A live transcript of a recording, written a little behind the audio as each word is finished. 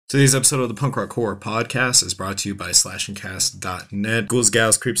Today's episode of the Punk Rock Horror Podcast is brought to you by slashingcast.net. Ghouls,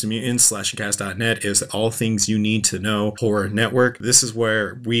 Gals, Creeps, and Mutants. Slashingcast.net is all things you need to know horror network. This is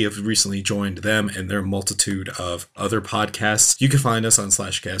where we have recently joined them and their multitude of other podcasts. You can find us on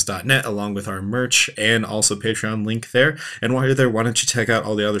slashingcast.net along with our merch and also Patreon link there. And while you're there, why don't you check out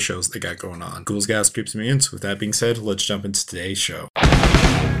all the other shows they got going on? Ghouls, Gals, Creeps, and Mutants. With that being said, let's jump into today's show.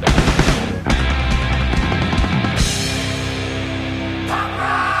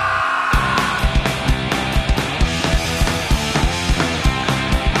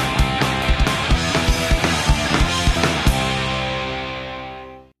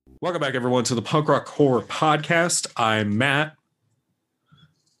 Welcome back, everyone, to the Punk Rock Horror Podcast. I'm Matt.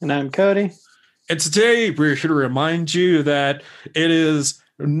 And I'm Cody. And today we're here to remind you that it is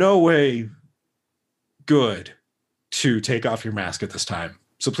no way good to take off your mask at this time.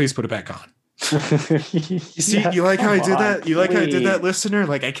 So please put it back on. You see, yeah, you like how I did that? You like how I did that, listener?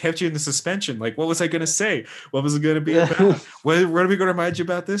 Like, I kept you in the suspension. Like, what was I going to say? What was it going to be about? What are we going to remind you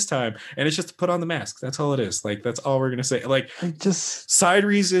about this time? And it's just to put on the mask. That's all it is. Like, that's all we're going to say. Like, just side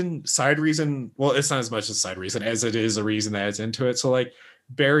reason. Well, it's not as much a side reason as it is a reason that adds into it. So, like,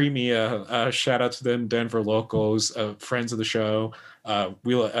 Barry Mia, shout out to them, Denver locals, friends of the show.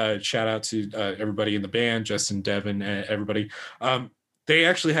 We'll shout out to everybody in the band, Justin, Devin, everybody. They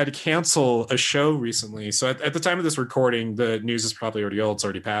actually had to cancel a show recently. So at the time of this recording, the news is probably already old. It's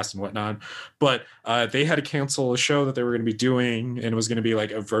already passed and whatnot. But they had to cancel a show that they were going to be doing, and it was going to be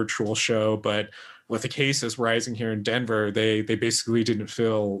like a virtual show. But with the cases rising here in Denver, they basically didn't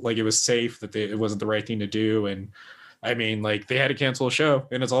feel like it was safe, that it wasn't the right thing to do. And I mean, like, they had to cancel a show,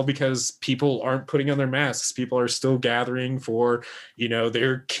 and it's all because people aren't putting on their masks. People are still gathering for,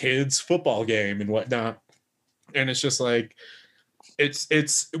 their kids' football game and whatnot. And it's just like,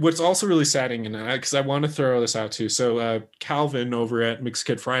 it's what's also really saddening, and because I want to throw this out too. So Calvin over at Mixed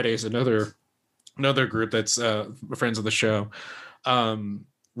Kid Fridays, another group that's friends of the show,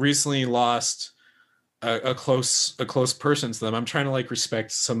 recently lost a close person to them. I'm trying to like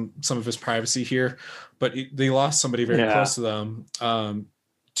respect some of his privacy here, but they lost somebody very close to them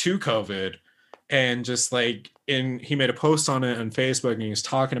to COVID, and just like he made a post on it on Facebook, and he was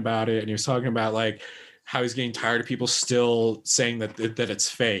talking about it, and he was talking about like how he's getting tired of people still saying that it's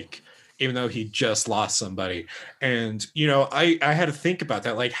fake, even though he just lost somebody. And, I had to think about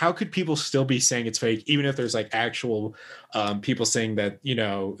that. Like, how could people still be saying it's fake, even if there's like actual people saying that,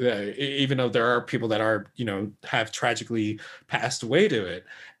 even though there are people that are, have tragically passed away to it.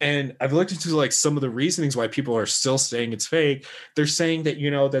 And I've looked into like some of the reasonings why people are still saying it's fake. They're saying that,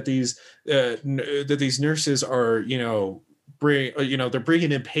 that these nurses are, they're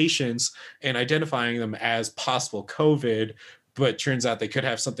bringing in patients and identifying them as possible COVID, but turns out they could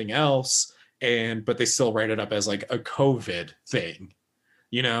have something else, but they still write it up as like a COVID thing,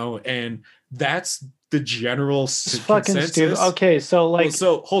 and that's the general fucking stupid. Okay, so like,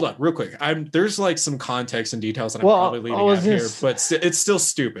 so hold on real quick. There's like some context and details that I'm probably leaving out here, but it's still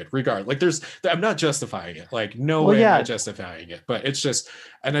stupid regard. Like, I'm not justifying it. Like, no way I'm not justifying it, but it's just,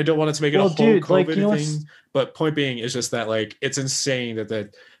 and I don't want it to make it a whole COVID thing. But point being is just that, like, it's insane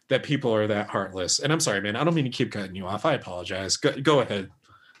that people are that heartless. And I'm sorry, man, I don't mean to keep cutting you off. I apologize. Go ahead.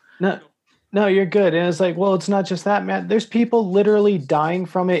 No, you're good. And it's like, well, it's not just that, man. There's people literally dying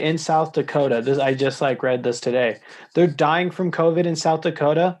from it in South Dakota. I just like read this today. They're dying from COVID in South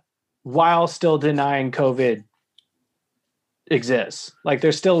Dakota while still denying COVID exists. Like,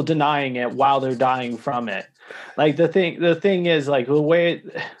 they're still denying it while they're dying from it. Like, the thing is, like, the way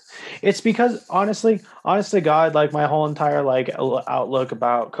it's because honestly, God, like, my whole entire like outlook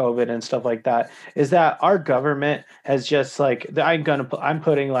about COVID and stuff like that is that our government has just like, I'm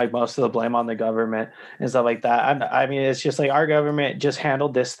putting like most of the blame on the government and stuff like that. I mean, it's just like our government just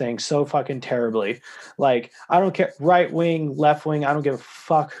handled this thing so fucking terribly. Like, I don't care, right wing, left wing, I don't give a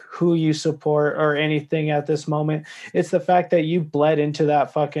fuck who you support or anything at this moment. It's the fact that you bled into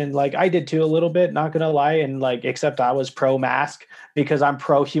that fucking, like, I did too a little bit, not gonna lie, and like, except I was pro mask because I'm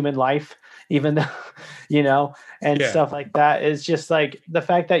pro human life, even though, stuff like that. Is just like the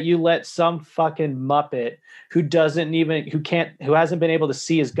fact that you let some fucking Muppet who hasn't been able to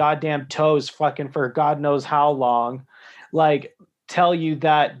see his goddamn toes fucking for God knows how long, like, tell you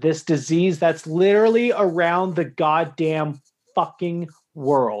that this disease that's literally around the goddamn fucking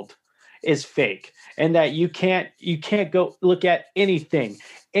world is fake, and that you can't go look at anything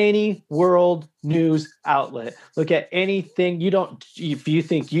any world news outlet. Look at anything. If you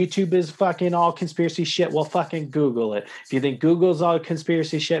think YouTube is fucking all conspiracy shit, well, fucking Google it. If you think Google's all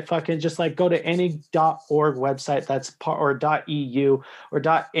conspiracy shit, fucking just like go to any .org website or .eu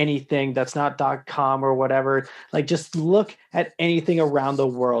or .anything that's not .com or whatever. Like just look at anything around the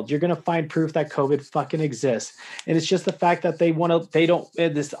world. You're going to find proof that COVID fucking exists. And it's just the fact that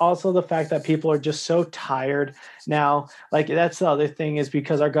this also the fact that people are just so tired now. Like that's the other thing, is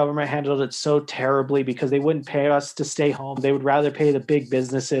because our government handled it so terribly, because they wouldn't pay us to stay home. They would rather pay the big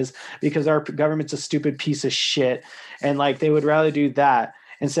businesses, because our government's a stupid piece of shit. And like they would rather do that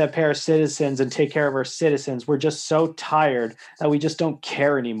instead of pay our citizens and take care of our citizens. We're just so tired that we just don't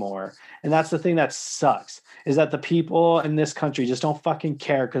care anymore. And that's the thing that sucks, is that the people in this country just don't fucking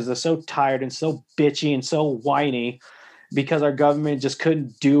care, because they're so tired and so bitchy and so whiny, because our government just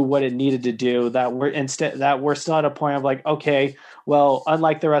couldn't do what it needed to do, that we're still at a point of like, okay, well,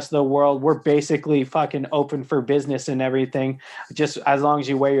 unlike the rest of the world, we're basically fucking open for business and everything. Just as long as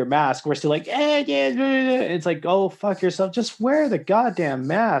you wear your mask, we're still like, yeah. It's like, oh, fuck yourself. Just wear the goddamn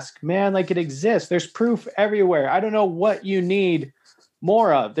mask, man. Like it exists. There's proof everywhere. I don't know what you need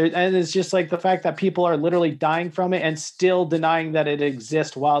more of there. And it's just like the fact that people are literally dying from it and still denying that it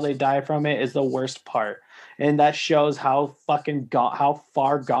exists while they die from it is the worst part. And that shows how how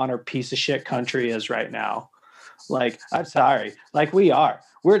far gone our piece of shit country is right now. Like, I'm sorry. Like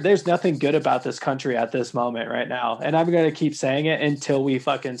there's nothing good about this country at this moment right now. And I'm going to keep saying it until we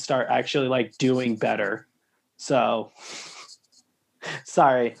fucking start actually like doing better. So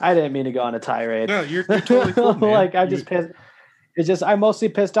sorry. I didn't mean to go on a tirade. No, you're totally cool, man. Like I'm just pissed. It's just, I'm mostly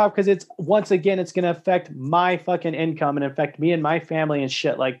pissed off because it's, once again, it's going to affect my fucking income and affect me and my family and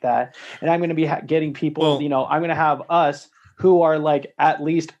shit like that. And I'm going to be getting people, I'm going to have us who are like at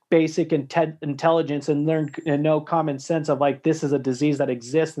least basic intelligence and learn and know common sense of like, this is a disease that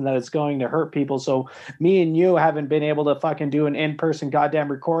exists and that it's going to hurt people. So me and you haven't been able to fucking do an in-person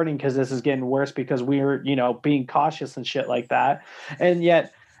goddamn recording because this is getting worse because we're, being cautious and shit like that. And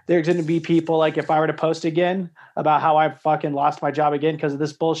yet, there's going to be people like, if I were to post again about how I fucking lost my job again because of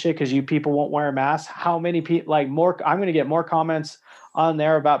this bullshit, because you people won't wear a mask, how many people I'm going to get more comments on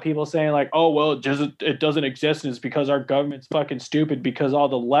there about people saying like, oh, well, it doesn't exist. And it's because our government's fucking stupid because all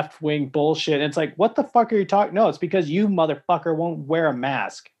the left wing bullshit. And it's like, what the fuck are you talking? No, it's because you motherfucker won't wear a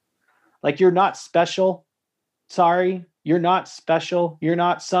mask. Like, you're not special. Sorry. You're not special. You're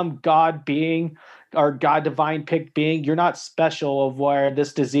not some God being or God divine picked being. You're not special of where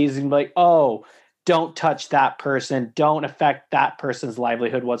this disease is like, oh, don't touch that person. Don't affect that person's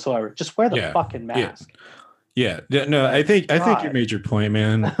livelihood whatsoever. Just wear the fucking mask. Yeah. No, I think you made your point,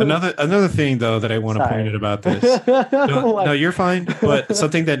 man. Another thing though that I want to point out about this. No, you're fine. But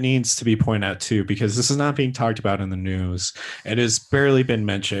something that needs to be pointed out too, because this is not being talked about in the news. It has barely been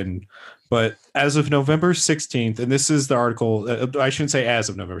mentioned. But as of November 16th, and this is the article, I shouldn't say as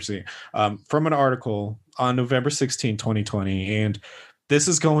of November 16th, from an article on November 16, 2020. And this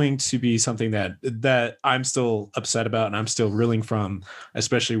is going to be something that I'm still upset about and I'm still reeling from,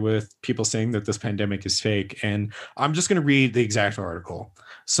 especially with people saying that this pandemic is fake. And I'm just going to read the exact article.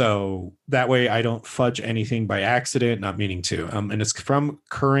 So that way I don't fudge anything by accident, not meaning to. And it's from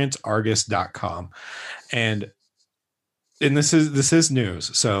currentargus.com. And this is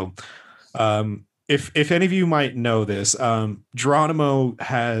news. So if any of you might know this, Geronimo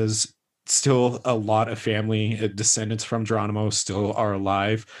has still a lot of family descendants from Geronimo still are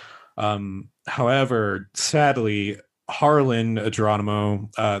alive. However, sadly, Harlan Geronimo,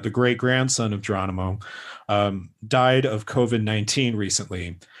 the great grandson of Geronimo, died of COVID-19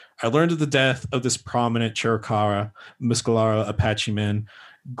 recently. I learned of the death of this prominent Chiricahua Musclara Apache man,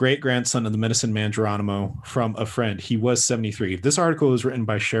 great grandson of the medicine man Geronimo, from a friend. He was 73. This article was written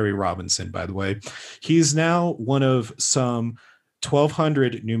by Sherry Robinson, by the way. He's now one of some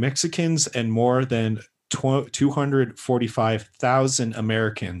 1,200 New Mexicans and more than 245,000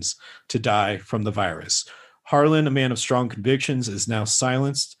 Americans to die from the virus. Harlan, a man of strong convictions, is now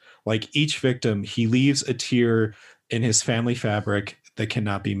silenced. Like each victim, he leaves a tear in his family fabric that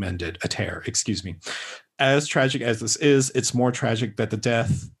cannot be mended. A tear, excuse me. As tragic as this is, it's more tragic that the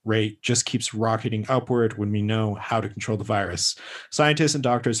death rate just keeps rocketing upward when we know how to control the virus. Scientists and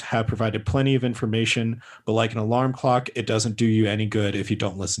doctors have provided plenty of information, but like an alarm clock, it doesn't do you any good if you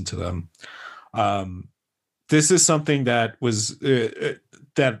don't listen to them. This is something that was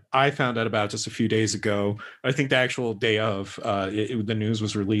that I found out about just a few days ago. I think the actual day of the news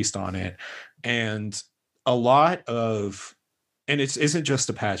was released on it, and a lot of. And it isn't just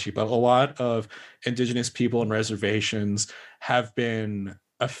Apache, but a lot of indigenous people and reservations have been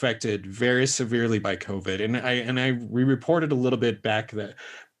affected very severely by COVID. And we reported a little bit back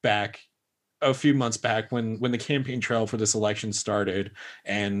a few months back when the campaign trail for this election started,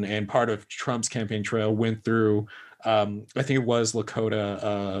 and part of Trump's campaign trail went through I think it was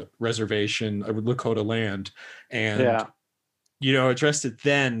Lakota reservation, Lakota land, and Yeah. addressed it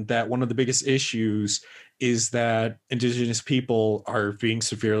then that one of the biggest issues is that indigenous people are being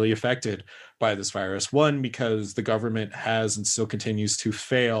severely affected by this virus. One, because the government has and still continues to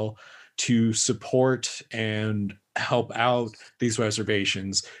fail to support and help out these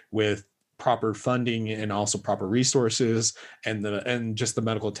reservations with proper funding and also proper resources and just the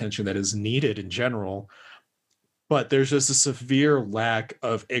medical attention that is needed in general. But there's just a severe lack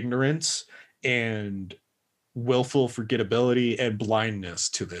of ignorance and willful forgettability and blindness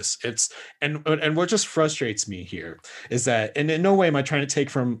to this. And what just frustrates me here is that, and in no way am I trying to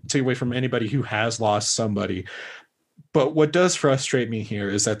take away from anybody who has lost somebody, but what does frustrate me here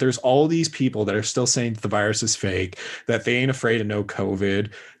is that there's all these people that are still saying that the virus is fake, that they ain't afraid of no COVID,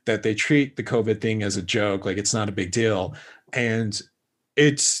 that they treat the COVID thing as a joke, like it's not a big deal. And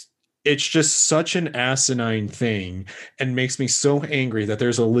it's just such an asinine thing, and makes me so angry that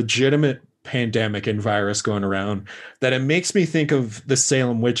there's a legitimate pandemic and virus going around, that it makes me think of the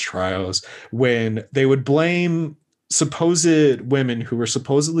Salem witch trials, when they would blame supposed women who were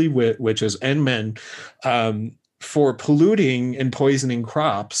supposedly witches, and men, for polluting and poisoning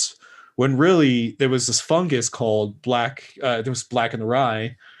crops, when really there was this fungus called there was black in the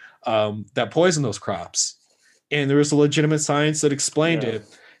rye, that poisoned those crops. And there was a legitimate science that explained it.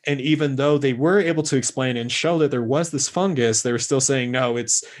 And even though they were able to explain and show that there was this fungus, they were still saying, no,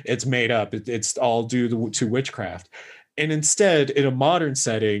 it's made up. It's all due to witchcraft. And instead, in a modern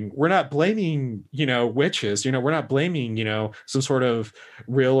setting, we're not blaming, witches. We're not blaming, some sort of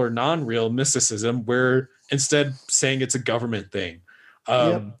real or non-real mysticism. We're instead saying it's a government thing.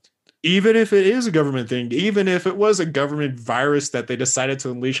 Even if it is a government thing, even if it was a government virus that they decided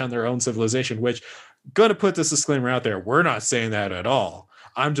to unleash on their own civilization, which, going to put this disclaimer out there, we're not saying that at all.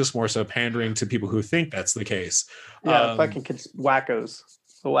 I'm just more so pandering to people who think that's the case. Fucking wackos.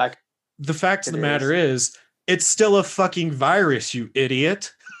 The fact of the matter is, it's still a fucking virus, you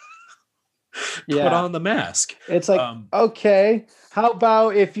idiot. Put on the mask. It's like, okay, how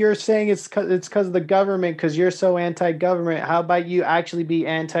about if you're saying it's because of the government, because you're so anti-government, how about you actually be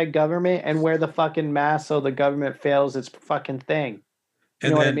anti-government and wear the fucking mask so the government fails its fucking thing? You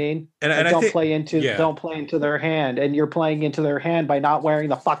know what I mean? And don't play into their hand, and you're playing into their hand by not wearing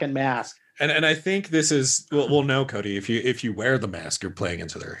the fucking mask. And I think this is no, Cody. If you wear the mask, you're playing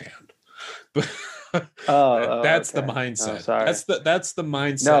into their hand. But that's the mindset. That's the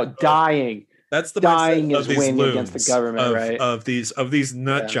mindset. No, dying. That's the dying mindset is winning against the government, right? Of these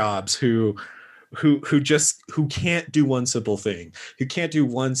nut jobs who can't do one simple thing, who can't do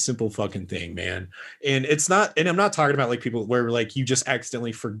one simple fucking thing, man. And it's not, and I'm not talking about like people where like you just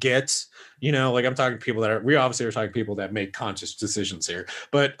accidentally forget, like I'm talking to people we obviously are talking to people that make conscious decisions here.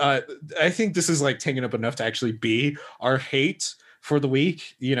 But I think this is like taking up enough to actually be our hate for the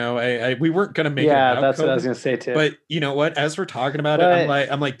week. We weren't gonna make it about that's COVID, what I was gonna say too. But you know what? As we're talking about it,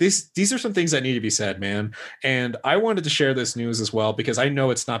 I'm like these are some things that need to be said, man. And I wanted to share this news as well because I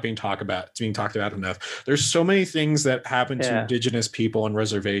know it's not being talked about. It's being talked about enough. There's so many things that happen to indigenous people and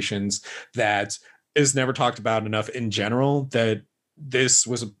reservations that is never talked about enough in general. That this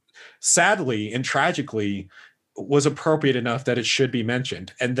was sadly and tragically was appropriate enough that it should be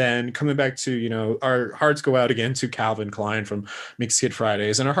mentioned. And then coming back to, our hearts go out again to Calvin Klein from Mixed Kid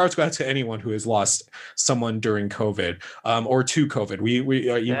Fridays, and our hearts go out to anyone who has lost someone during COVID or to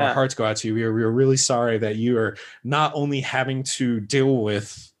COVID. Our hearts go out to you. We are really sorry that you are not only having to deal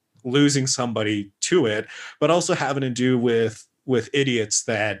with losing somebody to it, but also having to do with idiots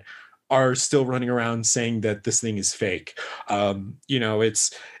that are still running around saying that this thing is fake.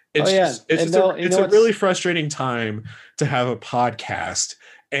 It's a really frustrating time to have a podcast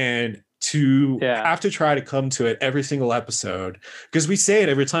and to have to try to come to it every single episode, because we say it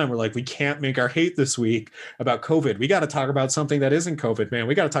every time. We're like, we can't make our hate this week about COVID. We got to talk about something that isn't COVID, man.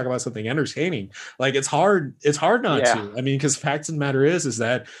 We got to talk about something entertaining. Like it's hard not to. I mean, because facts of the matter is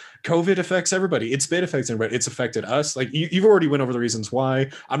that COVID affects everybody. It's been affecting everybody. It's affected us. Like you've already went over the reasons why.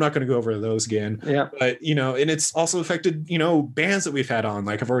 I'm not going to go over those again. Yeah. But and it's also affected, bands that we've had on,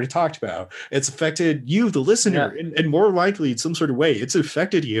 like I've already talked about. It's affected you, the listener, and more likely in some sort of way. It's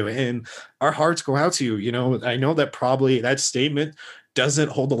affected you, and our hearts go out to you. I know that probably that statement doesn't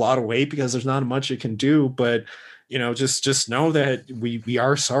hold a lot of weight because there's not much it can do, but just know that we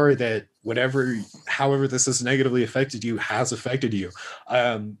are sorry that however this has negatively affected you has affected you.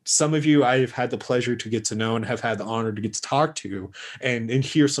 Some of you I've had the pleasure to get to know and have had the honor to get to talk to and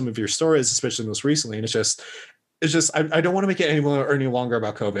hear some of your stories, especially most recently. And it's just I don't want to make it any longer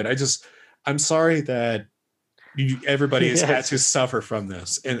about COVID. I'm sorry that everybody has had to suffer from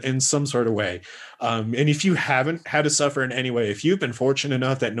this in some sort of way. And if you haven't had to suffer in any way, if you've been fortunate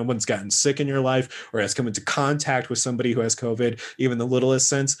enough that no one's gotten sick in your life or has come into contact with somebody who has COVID, even the littlest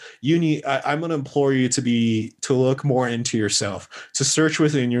sense, I'm going to implore you to look more into yourself, to search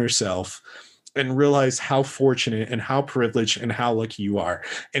within yourself and realize how fortunate and how privileged and how lucky you are.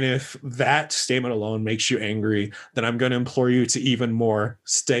 And if that statement alone makes you angry, then I'm going to implore you to even more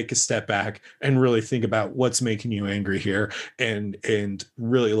take a step back and really think about what's making you angry here and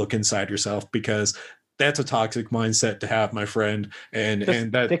really look inside yourself, because that's a toxic mindset to have, my friend. And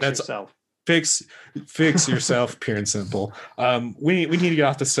that's yourself. Fix yourself, pure and simple. We need to get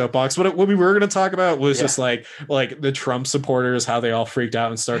off the soapbox. What we were going to talk about was just like the Trump supporters, how they all freaked out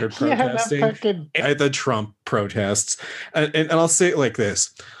and started protesting at the Trump protests. And I'll say it like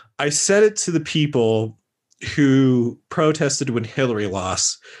this. I said it to the people who protested when Hillary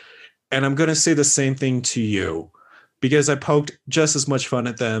lost, and I'm going to say the same thing to you, because I poked just as much fun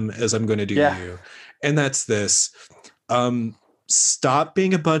at them as I'm going to do you. And that's this. Stop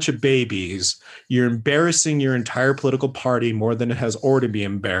being a bunch of babies. You're embarrassing your entire political party more than it has or to be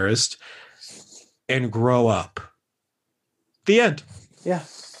embarrassed, and grow up. The end. Yeah.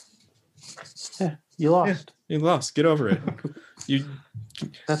 You lost. You lost. Get over it.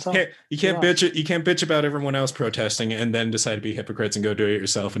 That's all. You can't bitch. You can't bitch about everyone else protesting and then decide to be hypocrites and go do it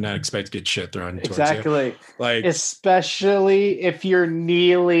yourself and not expect to get shit thrown towards you. Exactly. Like, especially if you're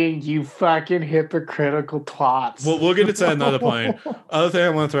kneeling, you fucking hypocritical twats. Well, we'll get into that another point. Other thing I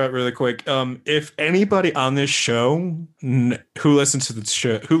want to throw out really quick. If anybody on this show who listens to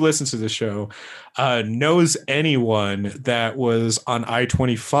the show knows anyone that was on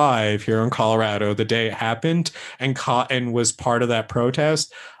I-25 here in Colorado the day it happened and was part of that protest,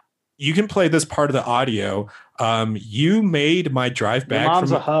 you can play this part of the audio. You made my drive back. Your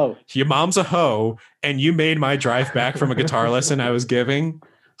mom's a hoe. Your mom's a hoe, and you made my drive back from a guitar lesson I was giving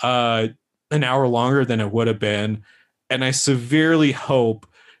an hour longer than it would have been. And I severely hope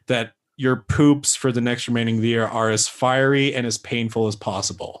that your poops for the next remaining of the year are as fiery and as painful as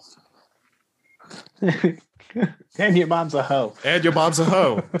possible. And your mom's a hoe. And your mom's a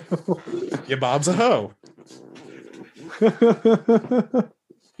hoe. Your mom's a hoe.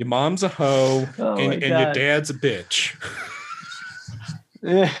 Your mom's a hoe, and your dad's a bitch.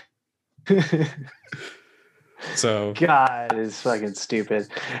 So God is fucking stupid.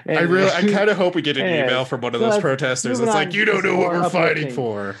 And I kind of hope we get an email from one of those protesters that's like, you don't know what we're fighting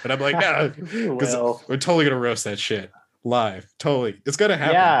for. And I'm like, nah, because we're totally gonna roast that shit live. Totally, it's gonna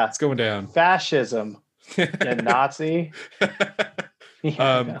happen. Yeah, it's going down. Fascism, and Nazi.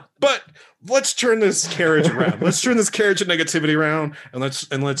 But let's turn this carriage around. Let's turn this carriage of negativity around, and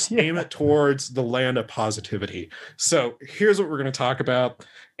let's aim it towards the land of positivity. So here's what we're going to talk about,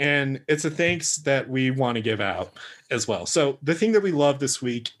 and it's a thanks that we want to give out as well. So the thing that we love this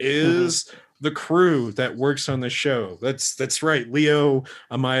week is the crew that works on the show. That's right. Leo,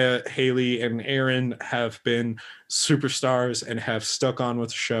 Amaya, Haley, and Aaron have been superstars and have stuck on with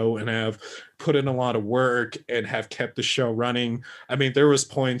the show and have put in a lot of work and have kept the show running. I mean, there was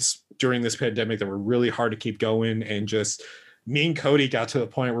points during this pandemic that were really hard to keep going, and just me and Cody got to the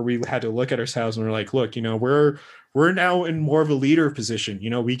point where we had to look at ourselves and we're like, look, we're now in more of a leader position.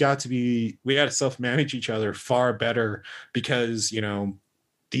 We got to self-manage each other far better, because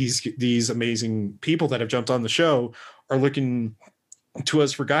these amazing people that have jumped on the show are looking to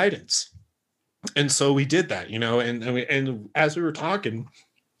us for guidance. And so we did that, and as we were talking,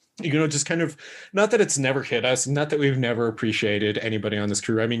 just kind of, not that it's never hit us, not that we've never appreciated anybody on this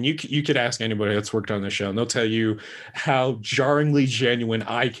crew. I mean, you could ask anybody that's worked on the show and they'll tell you how jarringly genuine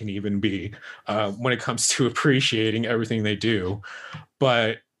I can even be when it comes to appreciating everything they do.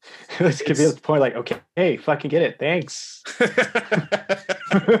 But let's give you the point, like, okay, hey, fucking get it, thanks.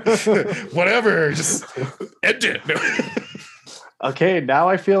 Whatever, just end it. Okay, now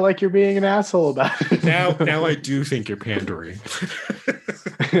I feel like you're being an asshole about it. Now I do think you're pandering.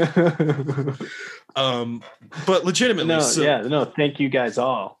 But legitimately, thank you guys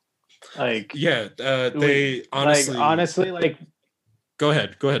all. Like, they honestly, go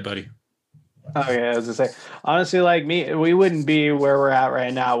ahead, buddy. Okay, I was gonna say, honestly, like we wouldn't be where we're at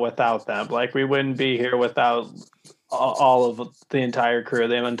right now without them. Like, we wouldn't be here without all of the entire crew,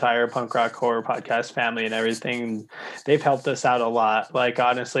 the entire punk rock horror podcast family and everything. They've helped us out a lot. Like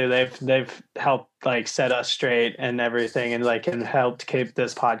honestly, they've helped like set us straight and everything, and like and helped keep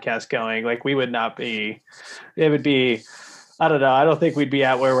this podcast going. Like we would not be, it would be, I don't know. I don't think we'd be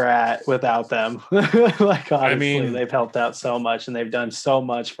at where we're at without them. Like honestly, they've helped out so much and they've done so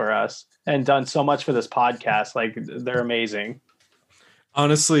much for us and done so much for this podcast. Like they're amazing.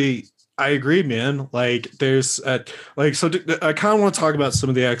 Honestly, I agree, man. Like, there's like, so I kind of want to talk about some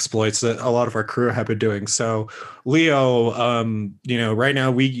of the exploits that a lot of our crew have been doing. So, Leo, right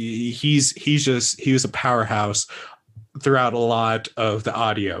now he was a powerhouse throughout a lot of the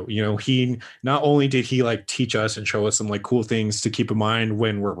audio. He not only did he like teach us and show us some like cool things to keep in mind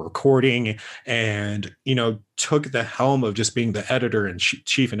when we're recording, and took the helm of just being the editor and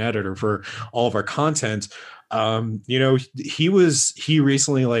chief and editor for all of our content. He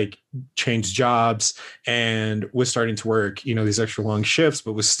recently like changed jobs and was starting to work these extra long shifts,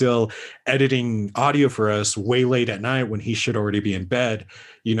 but was still editing audio for us way late at night when he should already be in bed.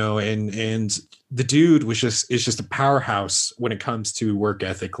 And the dude is just a powerhouse when it comes to work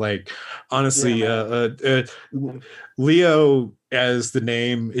ethic. Like honestly, Leo, as the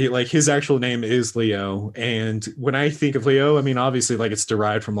name, his actual name is Leo, and when I think of Leo, I mean obviously like it's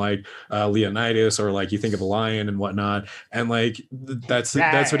derived from like Leonidas, or like you think of a lion and whatnot, and like that's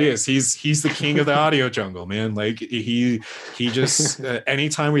what he is. He's the king of the audio jungle, man. Like he just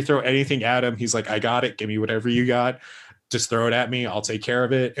anytime we throw anything at him, he's like, I got it, give me whatever you got, just throw it at me, I'll take care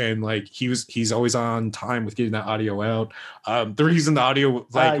of it. And like he's always on time with getting that audio out. The reason the audio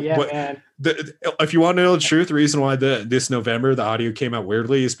if you want to know the truth, the reason why this November the audio came out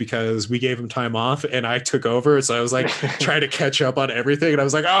weirdly is because we gave him time off and I took over. So I was like trying to catch up on everything, and I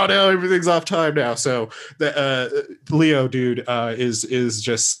was like, oh no, everything's off time now. So the Leo dude is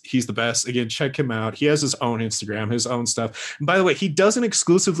just, he's the best. Again, check him out. He has his own Instagram, his own stuff. And by the way, he doesn't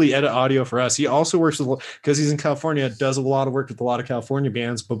exclusively edit audio for us. He also works with, because he's in California, does a lot of work with a lot of California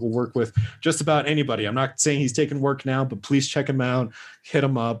bands, but will work with just about anybody. I'm not saying he's taking work now, but please check him out. Hit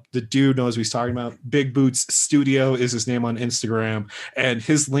him up. The dude knows what he's talking about. Big Boots Studio is his name on Instagram, and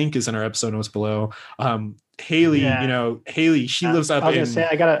his link is in our episode notes below. Haley, Haley, she lives up in.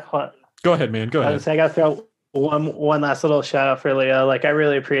 Go ahead, man. Go ahead. I gotta throw one last little shout out for Leo. Like I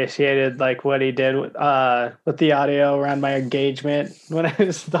really appreciated like what he did with the audio around my engagement when I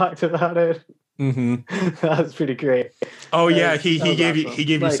just talked about it. Mm-hmm. That was pretty great. Oh yeah, he gave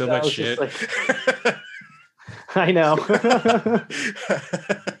you so much shit. I know.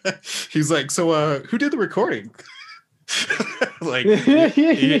 He's like, so who did the recording? Like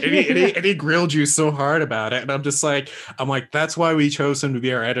and he grilled you so hard about it, and I'm like, that's why we chose him to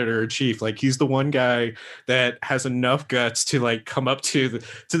be our editor in chief. Like he's the one guy that has enough guts to like come up to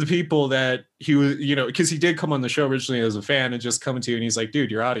the people that he was, because he did come on the show originally as a fan and just coming to you and he's like,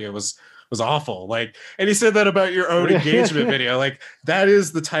 dude, your audio was awful. Like, and he said that about your own engagement video. Like that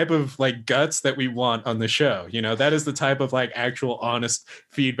is the type of like guts that we want on the show. That is the type of like actual honest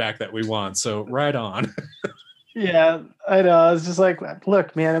feedback that we want. So right on. Yeah, I know. It's just like,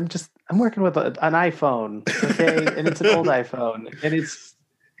 look, man, I'm working with an iPhone, okay, and it's an old iPhone, and it's,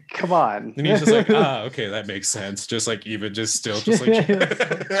 come on. And he's just like, okay, that makes sense. Just like even just still just like.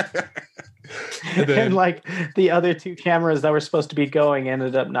 And like the other two cameras that were supposed to be going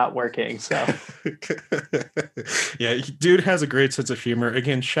ended up not working. So yeah, dude has a great sense of humor.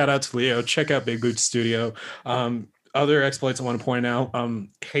 Again, shout out to Leo. Check out Big Boot Studio. Other exploits I want to point out,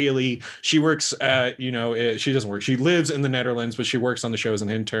 Haley, she works at, she doesn't work, she lives in the Netherlands, but she works on the show as an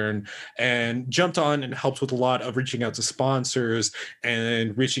intern, and jumped on and helps with a lot of reaching out to sponsors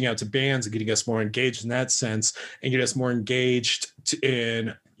and reaching out to bands and getting us more engaged in that sense, and get us more engaged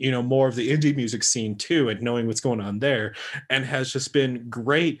in more of the indie music scene too, and knowing what's going on there, and has just been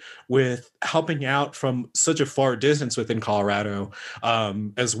great with helping out from such a far distance within Colorado,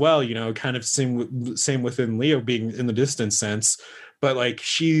 as well. Kind of same within Leo being in the distance sense, but like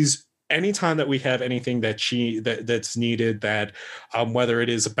she's, anytime that we have anything that's needed, that whether it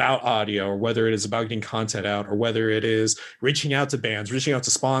is about audio or whether it is about getting content out or whether it is reaching out to bands, reaching out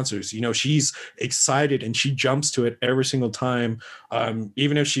to sponsors, she's excited and she jumps to it every single time.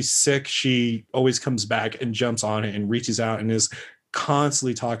 Even if she's sick, she always comes back and jumps on it and reaches out and is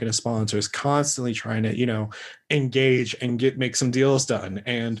constantly talking to sponsors, constantly trying to engage and make some deals done.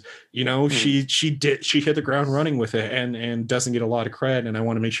 And she hit the ground running with it, and doesn't get a lot of credit, and I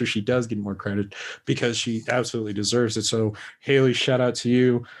want to make sure she does get more credit because she absolutely deserves it. So Haley, shout out to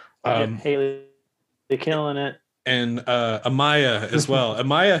you. Haley, you're killing it. and Amaya as well.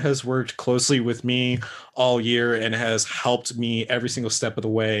 Amaya has worked closely with me all year and has helped me every single step of the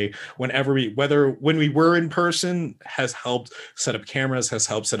way. When we were in person, has helped set up cameras, has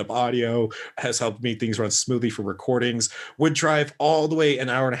helped set up audio, has helped make things run smoothly for recordings. Would drive all the way an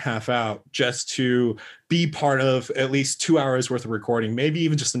hour and a half out just to be part of at least 2 hours worth of recording, maybe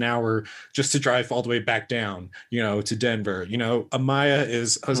even just an hour, just to drive all the way back down, to Denver. Amaya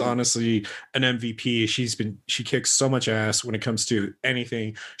is honestly an MVP. She kicks so much ass when it comes to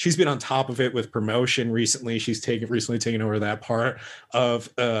anything. She's been on top of it with promotion recently. She's recently taken over that part of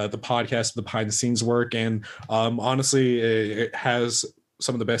the podcast, the behind the scenes work, and honestly, it has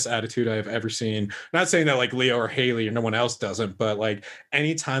some of the best attitude I've ever seen. Not saying that like Leo or Haley or no one else doesn't, but like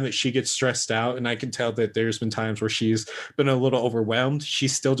anytime that she gets stressed out, and I can tell that there's been times where she's been a little overwhelmed, she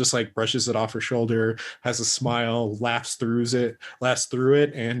still just like brushes it off her shoulder, has a smile, laughs through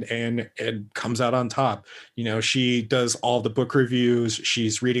it, and comes out on top. She does all the book reviews.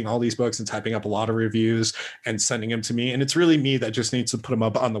 She's reading all these books and typing up a lot of reviews and sending them to me. And it's really me that just needs to put them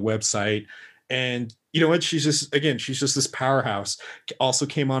up on the website. And you know what? She's just this powerhouse. Also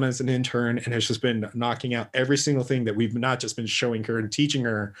came on as an intern and has just been knocking out every single thing that we've not just been showing her and teaching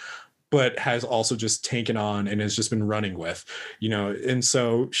her, but has also just taken on and has just been running with, And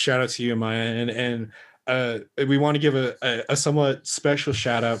so shout out to you, Maya. And we want to give a somewhat special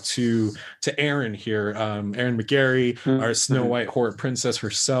shout out to Erin here, Erin McGarry, our Snow White horror princess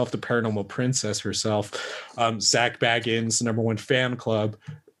herself, the paranormal princess herself, Zach Baggins, #1 fan club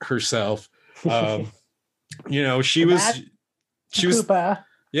herself. She was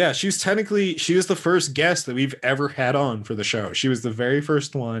the first guest that we've ever had on for the show. She was the very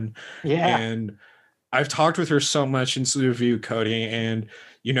first one. Yeah. And I've talked with her so much in review, Cody, and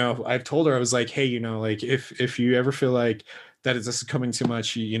I've told her, I was like, hey, like if you ever feel like that this is coming too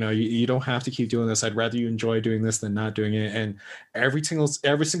much, you don't have to keep doing this. I'd rather you enjoy doing this than not doing it. And every single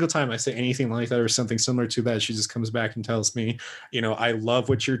time I say anything like that or something similar to that, she just comes back and tells me, I love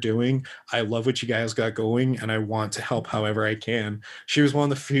what you're doing. I love what you guys got going, and I want to help however I can. She was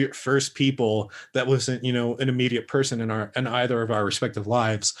one of the first people that wasn't, an immediate person in either of our respective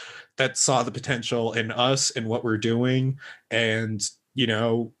lives that saw the potential in us and what we're doing, and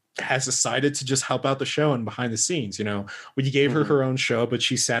has decided to just help out the show and behind the scenes. We gave her own show, but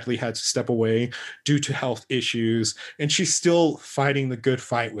she sadly had to step away due to health issues, and she's still fighting the good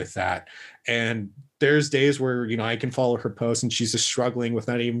fight with that. And there's days where I can follow her posts and she's just struggling with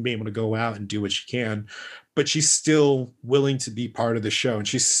not even being able to go out and do what she can, but she's still willing to be part of the show, and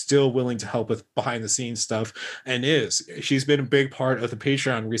she's still willing to help with behind the scenes stuff. And she's been a big part of the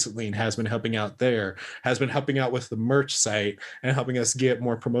Patreon recently and has been helping out there, has been helping out with the merch site and helping us get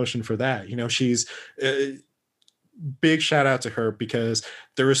more promotion for that. She's big shout out to her, because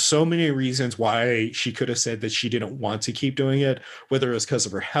there were so many reasons why she could have said that she didn't want to keep doing it, whether it was because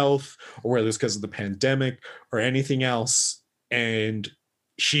of her health or whether it was because of the pandemic or anything else. And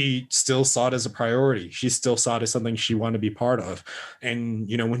she still saw it as a priority. She still saw it as something she wanted to be part of. And,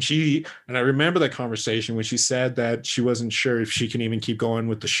 and I remember that conversation when she said that she wasn't sure if she can even keep going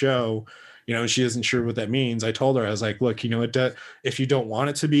with the show, she isn't sure what that means. I told her, I was like, look, if you don't want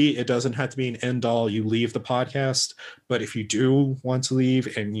it to be, it doesn't have to be an end all. You leave the podcast. But if you do want to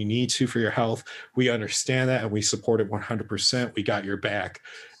leave and you need to for your health, we understand that and we support it 100%. We got your back.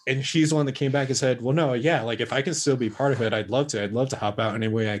 And she's the one that came back and said, well, no, yeah, like if I can still be part of it, I'd love to hop out any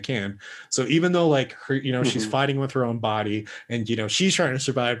way I can. So even though like her, she's fighting with her own body and, she's trying to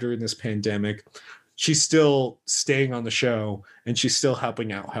survive during this pandemic, she's still staying on the show and she's still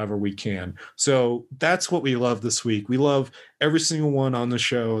helping out however we can. So that's what we love this week. We love every single one on the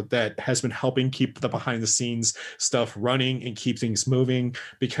show that has been helping keep the behind the scenes stuff running and keep things moving,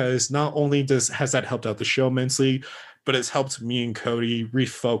 because not only has that helped out the show immensely, but it's helped me and Cody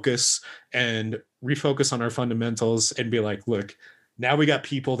refocus on our fundamentals and be like, look, now we got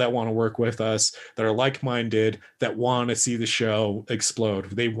people that want to work with us, that are like-minded, that want to see the show explode.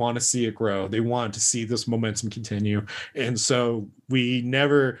 They want to see it grow. They want to see this momentum continue. And so we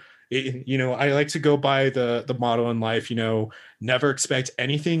never, I like to go by the motto in life, never expect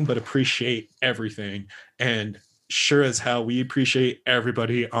anything, but appreciate everything. And sure as hell, we appreciate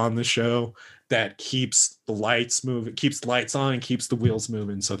everybody on the show that keeps the lights moving, keeps the lights on, and keeps the wheels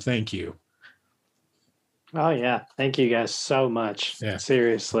moving. So thank you. Oh yeah, thank you guys so much. Yeah.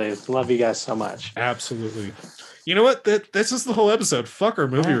 Seriously, love you guys so much. Absolutely. You know what? This is the whole episode. Fuck our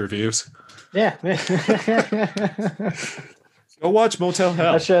movie reviews. Yeah. Go watch Motel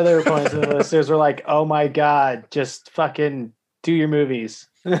Hell. I'm sure there were points in the listeners were like, "Oh my god, just fucking do your movies."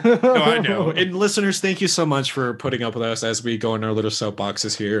 No, I know. And listeners, thank you so much for putting up with us as we go in our little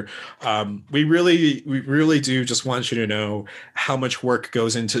soapboxes here. We really do just want you to know how much work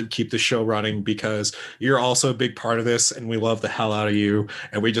goes into keep the show running, because you're also a big part of this and we love the hell out of you.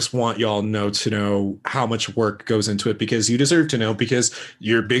 And we just want y'all to know how much work goes into it, because you deserve to know, because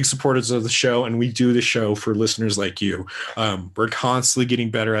you're big supporters of the show and we do the show for listeners like you. We're constantly getting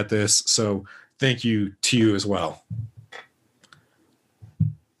better at this. So thank you to you as well.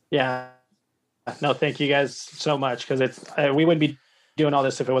 Yeah. No, thank you guys so much, because it's we wouldn't be doing all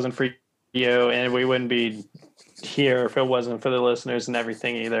this if it wasn't for you, and we wouldn't be here if it wasn't for the listeners and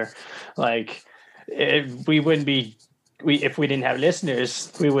everything either. Like, if we didn't have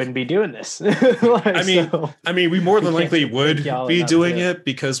listeners, we wouldn't be doing this. Like, I mean, we more than likely would be doing too. it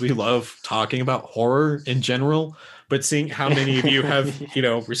because we love talking about horror in general. But seeing how many of you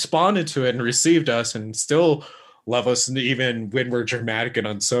have, responded to it and received us and still love us, and even when we're dramatic and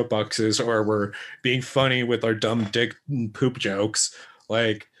on soapboxes or we're being funny with our dumb dick and poop jokes,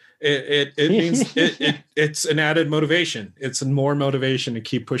 like it means it's an added motivation. It's more motivation to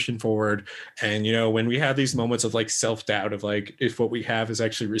keep pushing forward. And when we have these moments of like self-doubt of like if what we have is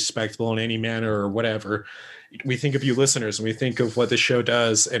actually respectable in any manner or whatever, we think of you listeners and we think of what the show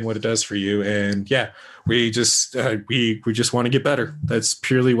does and what it does for you. And yeah, we just we just want to get better. That's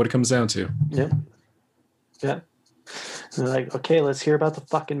purely what it comes down to. Yeah. And they're like, okay, let's hear about the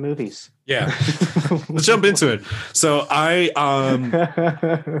fucking movies. Yeah. Let's jump into it. So I'm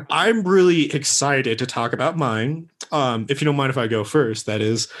really excited to talk about mine. If you don't mind if I go first, that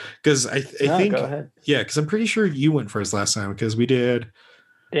is, because I think, go ahead. Yeah, because I'm pretty sure you went first last time, because we did.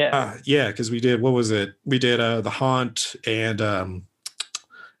 Yeah. Because we did, what was it? We did The Haunt and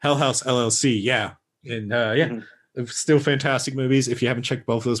Hell House LLC. Yeah. And Mm-hmm. Still fantastic movies. If you haven't checked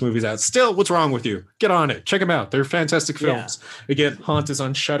both of those movies out, still, what's wrong with you? Get on it. Check them out. They're fantastic films. Yeah. Again, Haunt is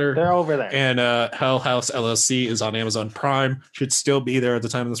on Shudder. They're over there. And Hell House LLC is on Amazon Prime. Should still be there at the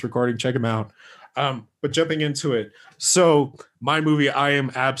time of this recording. Check them out. But jumping into it. So my movie, I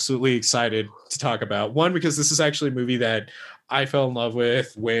am absolutely excited to talk about. One, because this is actually a movie that I fell in love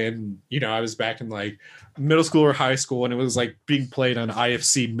with when, I was back in like middle school or high school, and it was like being played on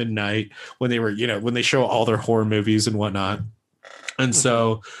IFC midnight when they were, when they show all their horror movies and whatnot. And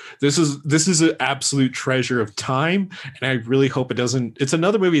so this is an absolute treasure of time. And I really hope it's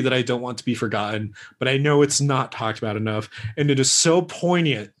another movie that I don't want to be forgotten, but I know it's not talked about enough. And it is so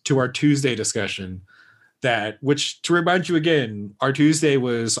poignant to our Tuesday discussion which, to remind you again, our Tuesday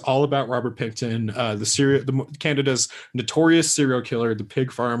was all about Robert Pickton, Canada's notorious serial killer, the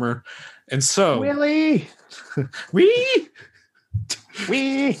pig farmer. And so Willie, we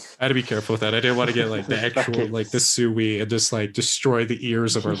I had to be careful with that. I didn't want to get like the actual like the suey and just like destroy the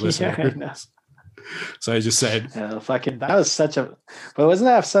ears of our listeners. Yeah, so I just said, that was but wasn't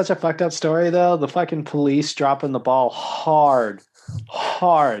that such a fucked up story though? The fucking police dropping the ball hard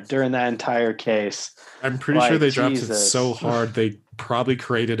during that entire case. I'm pretty sure they dropped it so hard they probably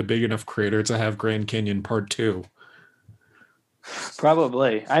created a big enough crater to have Grand Canyon Part 2.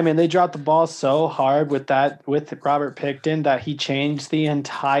 Probably. I mean, they dropped the ball so hard with Robert Pickton that he changed the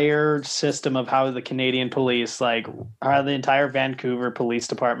entire system of how the Canadian police, like how the entire Vancouver Police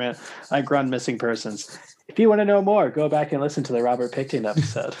Department, like run missing persons. If you want to know more, go back and listen to the Robert Pickton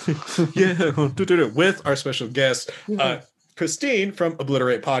episode. Yeah, with our special guest, Christine from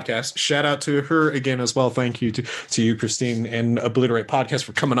Obliterate Podcast. Shout out to her again as well. Thank you to you, Christine, and Obliterate Podcast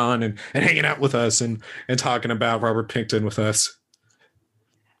for coming on and hanging out with us and talking about Robert Pickton with us.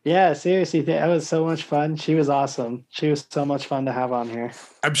 Yeah, seriously, that was so much fun. She was awesome. She was so much fun to have on here.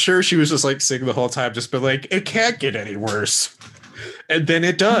 I'm sure she was just like singing the whole time, just been like, it can't get any worse. And then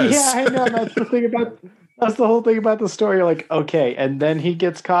it does. Yeah, I know. That's the whole thing about the story. You're like, okay, and then he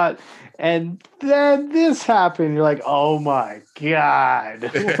gets caught. And then this happened. You're like, oh my God.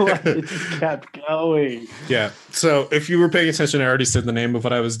 It just kept going. Yeah. So if you were paying attention, I already said the name of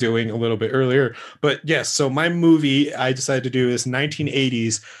what I was doing a little bit earlier. But yes, so my movie I decided to do is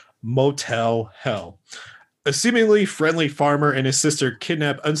 1980s Motel Hell. A seemingly friendly farmer and his sister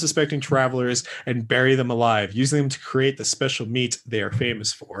kidnap unsuspecting travelers and bury them alive, using them to create the special meat they are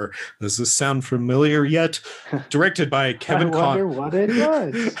famous for. Does this sound familiar yet? Directed by Kevin Connor. I wonder what it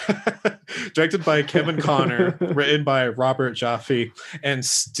was. Directed by Kevin Connor, written by Robert Jaffe and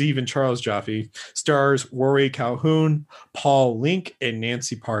Stephen Charles Jaffe. Stars Rory Calhoun, Paul Link, and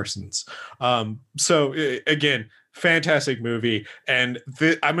Nancy Parsons. So again, fantastic movie. And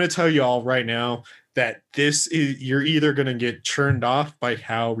I'm going to tell you all right now, that you're either going to get turned off by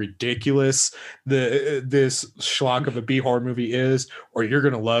how ridiculous this schlock of a B horror movie is, or you're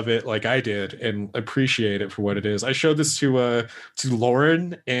going to love it like I did and appreciate it for what it is. I showed this to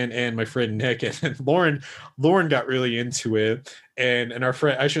Lauren and my friend Nick, and Lauren got really into it. And our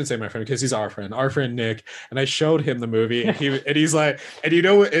friend, I shouldn't say my friend because he's our friend Nick, and I showed him the movie, and he's like, and you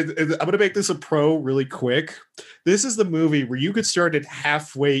know what? I'm gonna make this a pro really quick. This is the movie where you could start it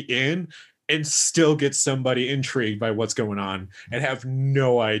halfway in and still get somebody intrigued by what's going on and have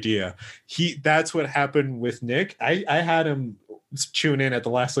no idea. That's what happened with Nick. I had him tune in at the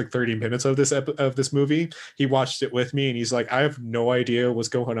last like 30 minutes of this movie. He watched it with me, and he's like, I have no idea what's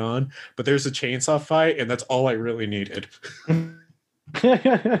going on, but there's a chainsaw fight, and that's all I really needed.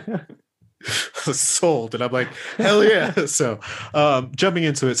 Sold. And I'm like, hell yeah. So jumping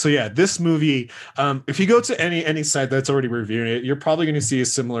into it, so yeah, this movie, if you go to any site that's already reviewing it, you're probably going to see a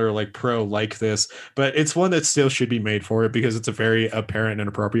similar like pro like this, but it's one that still should be made for it because it's a very apparent and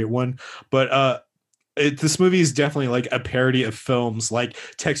appropriate one. But this movie is definitely like a parody of films like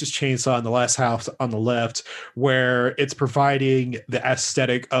Texas Chainsaw and The Last House on the Left, where it's providing the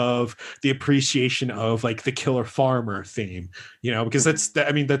aesthetic of the appreciation of like the killer farmer theme, because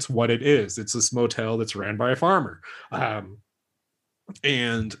that's what it is. It's this motel that's ran by a farmer.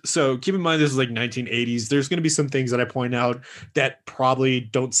 And so keep in mind, this is like 1980s. There's going to be some things that I point out that probably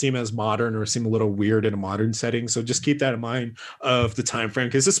don't seem as modern or seem a little weird in a modern setting. So just keep that in mind of the time frame,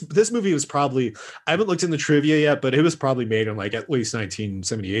 because this movie was probably, I haven't looked in the trivia yet, but it was probably made in like at least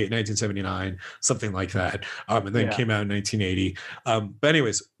 1978, 1979, something like that. And then came out in 1980. But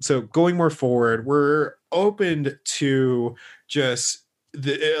anyways, so going more forward, we're open to just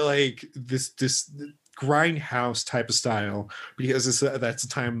this grindhouse type of style, because that's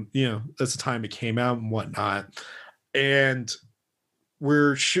the time it came out and whatnot. And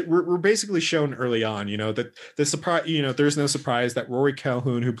we're basically shown early on, that the surprise, there's no surprise that Rory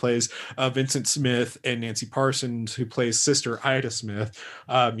Calhoun, who plays Vincent Smith, and Nancy Parsons, who plays Sister Ida Smith,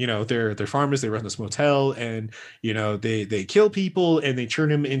 they're farmers. They run this motel, and they kill people and they turn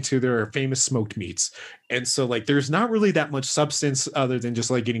them into their famous smoked meats. And so like there's not really that much substance other than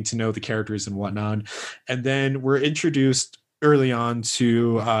just like getting to know the characters and whatnot. And then we're introduced early on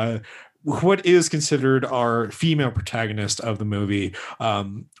to what is considered our female protagonist of the movie,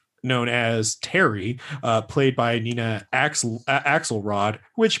 known as Terry, played by Nina Axelrod,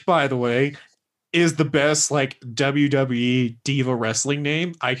 which, by the way, is the best like WWE diva wrestling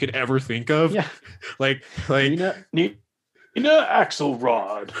name I could ever think of. Yeah. like Nina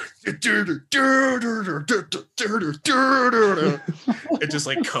Axelrod. It just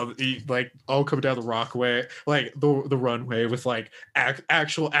like all come down the rockway, like the runway with like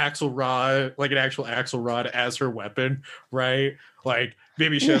actual Axelrod, like an actual Axelrod as her weapon, right? Like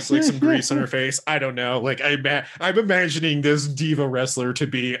maybe she has like some grease on her face. I don't know. Like I'm imagining this diva wrestler to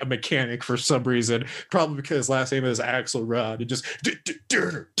be a mechanic for some reason, probably because his last name is Axelrod. And just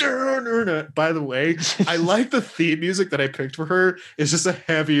by the way, I like the theme music that I picked for her. It's just a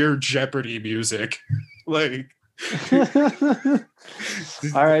heavier Jeopardy music. Like R.I.P.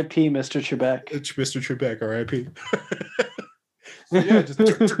 Mr. Trebek. Mr. Trebek, R.I.P. Yeah, just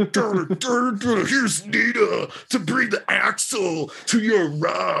here's Nina to bring the axle to your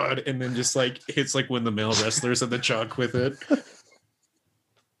rod, and then just like hits like one of the male wrestlers in the junk with it.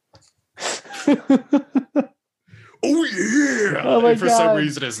 Oh yeah! Oh my and for God. some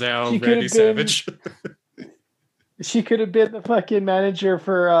reason, it's now Randy Savage. She could have been the fucking manager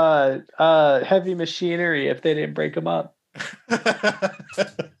for Heavy Machinery if they didn't break him up.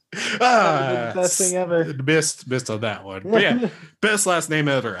 The best thing ever. Missed on that one. But yeah, best last name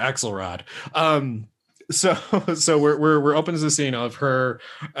ever, Axelrod. So we're open to the scene of her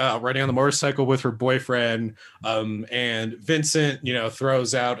riding on the motorcycle with her boyfriend, and Vincent,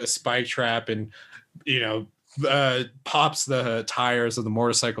 throws out a spike trap and pops the tires of the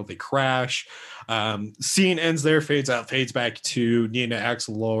motorcycle. They crash. Scene ends there, fades out, fades back to Nina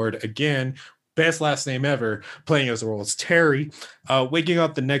Axelrod again. Best last name ever, playing as the role as Terry, waking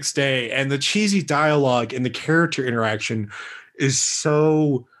up the next day, and the cheesy dialogue and the character interaction is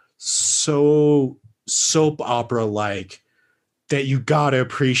so soap opera like that you gotta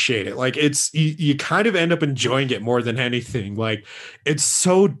appreciate it. Like it's you kind of end up enjoying it more than anything. Like it's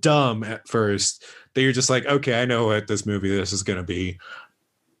so dumb at first that you're just like, okay, I know what this is gonna be.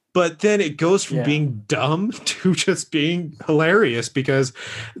 But then it goes from being dumb to just being hilarious, because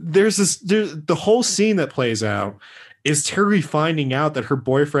there's the whole scene that plays out is Terry finding out that her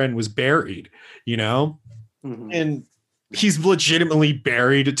boyfriend was buried, Mm-hmm. and he's legitimately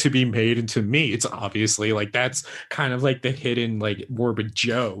buried to be made into meat. Obviously, like that's kind of like the hidden like morbid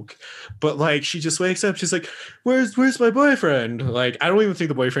joke. But like she just wakes up, she's like, where's my boyfriend? Like I don't even think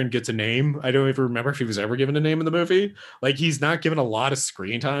the boyfriend gets a name. I don't even remember if he was ever given a name in the movie. Like he's not given a lot of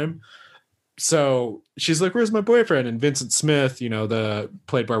screen time. So she's like, where's my boyfriend? And Vincent Smith, the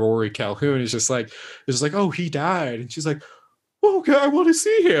played by Rory Calhoun, is like, oh, he died. And she's like, oh, okay, I want to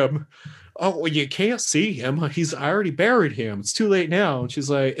see him. Oh, well, you can't see him. I already buried him. It's too late now. And she's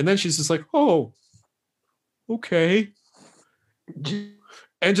like, and then she's just like, oh, okay.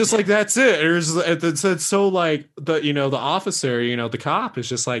 And just like that's it. It's so like the officer, the cop is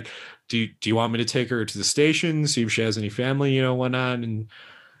just like, do you want me to take her to the station, see if she has any family, whatnot? And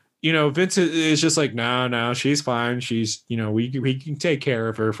Vincent is just like, no, she's fine. She's, we can take care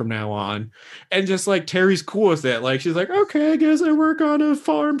of her from now on. And just like Terry's cool with it. Like she's like, okay, I guess I work on a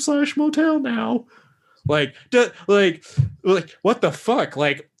farm/motel now. Like what the fuck?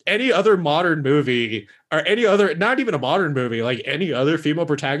 Like any other modern movie or any other, not even a modern movie, like any other female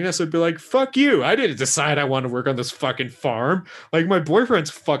protagonist would be like, fuck you. I didn't decide I want to work on this fucking farm. Like my boyfriend's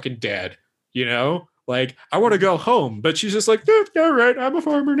fucking dead, Like, I want to go home, but she's just like, all right, I'm a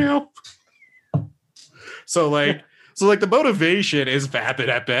farmer now. So the motivation is vapid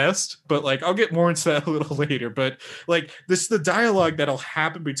at best, but like I'll get more into that a little later. But like the dialogue that'll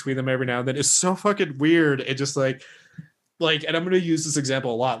happen between them every now and then is so fucking weird. It just like, and I'm gonna use this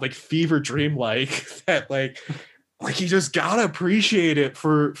example a lot, like fever dream like that, like you just gotta appreciate it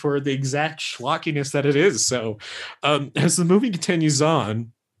for the exact schlockiness that it is. So as the movie continues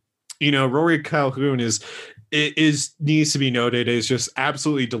on, Rory Calhoun is needs to be noted is just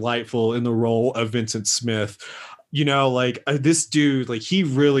absolutely delightful in the role of Vincent Smith. This dude, like he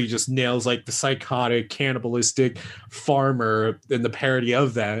really just nails like the psychotic, cannibalistic farmer and the parody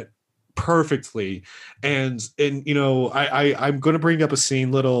of that perfectly. And I'm going to bring up a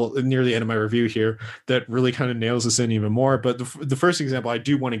scene little near the end of my review here that really kind of nails this in even more. But the first example I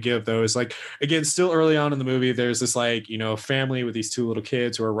do want to give though is like, again, still early on in the movie, there's this like family with these two little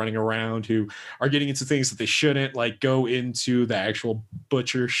kids who are running around who are getting into things that they shouldn't, like go into the actual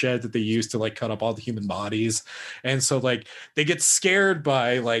butcher shed that they use to like cut up all the human bodies. And so like they get scared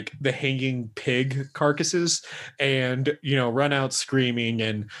by like the hanging pig carcasses and run out screaming.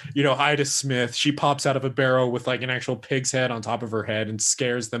 And Ida Smith, she pops out of a barrel with like an actual pig's head on top of her head and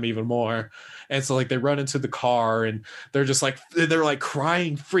scares them even more. And so like they run into the car and they're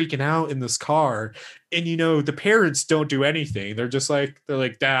crying, freaking out in this car. And the parents don't do anything. They're like,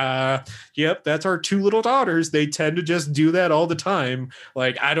 yep, that's our two little daughters. They tend to just do that all the time.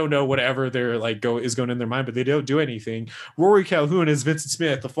 Like, I don't know whatever they're like is going in their mind, but they don't do anything. Rory Calhoun as Vincent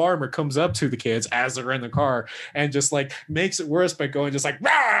Smith, the farmer, comes up to the kids as they're in the car and just like makes it worse by going just like,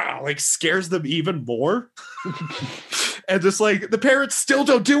 rah! Like scares them even more. And just like the parents still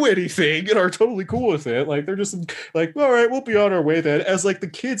don't do anything and are totally cool with it. Like they're just like, all right, we'll be on our way then. As like the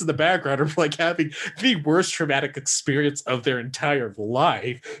kids in the background are like having the worst traumatic experience of their entire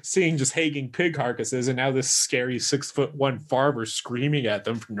life, seeing just hanging pig carcasses and now this scary 6'1" farmer screaming at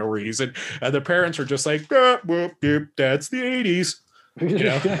them for no reason. And the parents are just like, whoop, whoop, that's the 80s.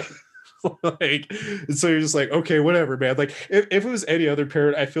 Like, so you're just like, okay, whatever, man. Like if it was any other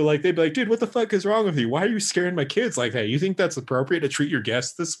parent, I feel like they'd be like, dude, what the fuck is wrong with you? Why are you scaring my kids like that? You think that's appropriate to treat your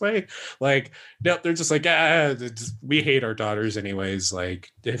guests this way? Like, no, they're just like, we hate our daughters anyways.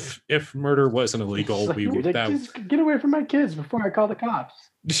 Like if murder wasn't illegal, like, we would just get away from my kids before I call the cops.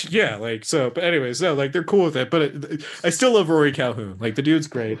 Yeah, like so, but anyways, no, like they're cool with it. But I still love Rory Calhoun. Like the dude's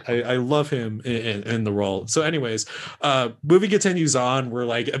great. I love him in the role. So, anyways, movie continues on. Where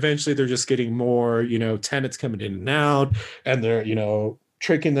like eventually they're just getting more, tenants coming in and out, and they're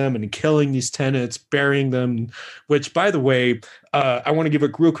tricking them and killing these tenants, burying them. Which, by the way, I want to give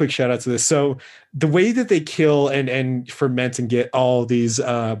a real quick shout out to this. So the way that they kill and ferment and get all these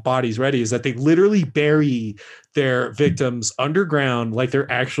bodies ready is that they literally bury their victims underground like they're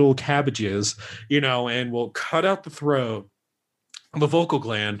actual cabbages, and will cut out the throat, the vocal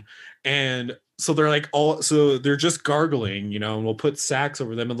gland, and so they're like so they're just gargling, and we'll put sacks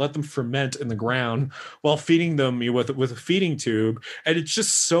over them and let them ferment in the ground while feeding them with a feeding tube. And it's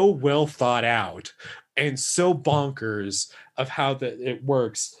just so well thought out and so bonkers of how that it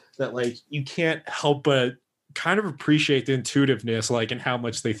works that like you can't help but kind of appreciate the intuitiveness, like, and how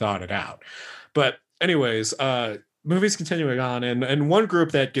much they thought it out. But anyways, movies continuing on, and one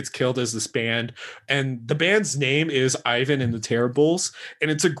group that gets killed is this band, and the band's name is Ivan and the Terribles, and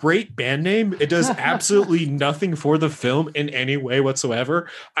it's a great band name. It does absolutely nothing for the film in any way whatsoever.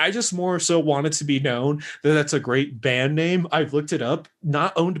 I just more so want it to be known that that's a great band name. I've looked it up,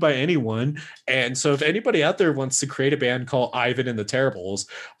 not owned by anyone, and so if anybody out there wants to create a band called Ivan and the Terribles,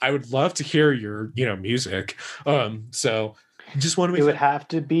 I would love to hear your music. So just want to It would have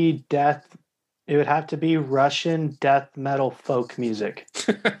to be death. It would have to be Russian death metal folk music.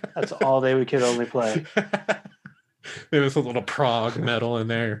 That's all they could only play. There was a little prog metal in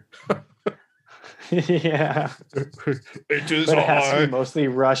there. Yeah. It is but it has to be mostly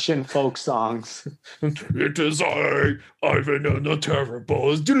Russian folk songs. It is Ivan and the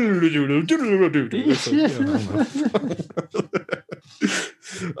Terribles.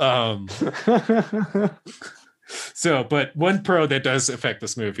 So, but one pro that does affect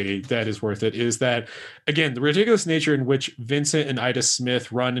this movie that is worth it is that, again, the ridiculous nature in which Vincent and Ida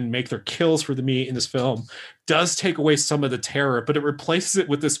Smith run and make their kills for the meat in this film does take away some of the terror, but it replaces it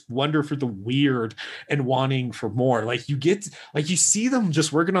with this wonder for the weird and wanting for more. Like you see them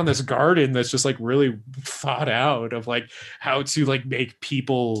just working on this garden that's just like really thought out of like how to like make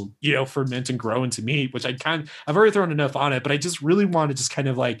people, ferment and grow into meat, which I've already thrown enough on it, but I just really want to just kind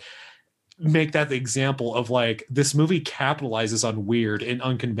of like make that the example of like this movie capitalizes on weird and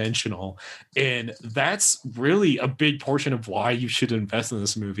unconventional, and that's really a big portion of why you should invest in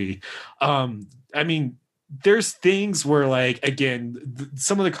this movie. I mean, there's things where like, again,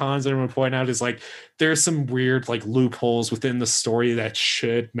 some of the cons that I'm going to point out is like there's some weird like loopholes within the story that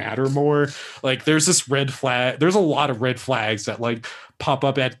should matter more. Like there's this red flag, there's a lot of red flags that like pop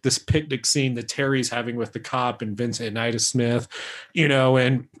up at this picnic scene that Terry's having with the cop and Vincent and Ida Smith,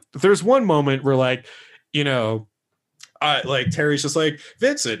 and there's one moment where like, like Terry's just like,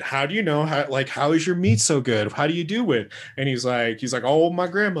 Vincent, how do you know how is your meat so good? How do you do it? And he's like, oh, my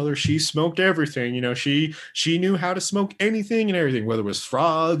grandmother, she smoked everything. She knew how to smoke anything and everything, whether it was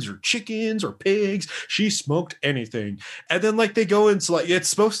frogs or chickens or pigs, she smoked anything. And then like they go into like, it's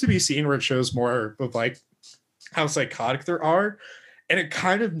supposed to be a scene where it shows more of like how psychotic there are, and it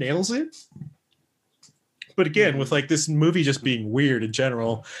kind of nails it. But again, with like this movie just being weird in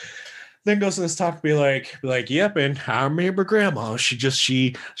general, then goes to this talk, be like, yep, and I remember grandma,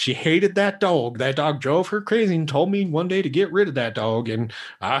 she hated that dog. That dog drove her crazy and told me one day to get rid of that dog, and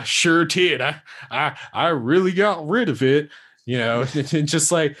I sure did. I really got rid of it. And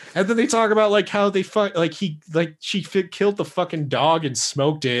just like, and then they talk about like how they she killed the fucking dog and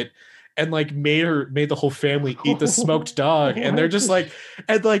smoked it, and like made the whole family eat the smoked dog. And they're just like,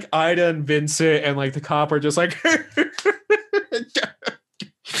 and like Ida and Vincent and like the cop are just like,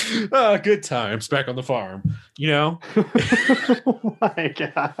 good times back on the farm, Oh my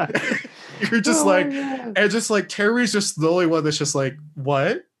God. You're just and just like Terry's just the only one that's just like,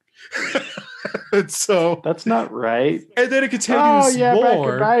 what? And so that's not right. And then it continues more.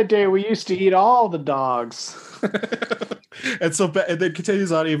 Back in my day, we used to eat all the dogs. And then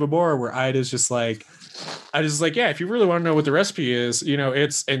continues on even more, where Ida's just like, yeah, if you really want to know what the recipe is,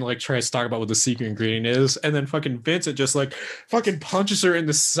 it's, and like tries to talk about what the secret ingredient is, and then fucking Vincent just like fucking punches her in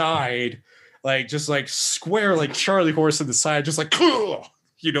the side, like just like square, like Charlie horse in the side, just like, kind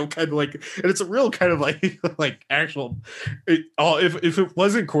of like, and it's a real kind of like like actual. If it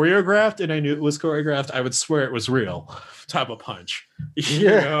wasn't choreographed and I knew it was choreographed, I would swear it was real type of punch,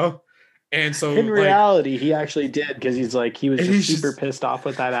 And so in reality, he actually did, because he was just super pissed off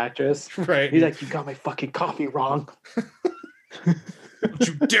with that actress. Right. He's like, you got my fucking coffee wrong. Don't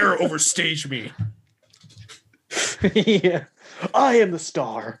you dare overstage me. Yeah. I am the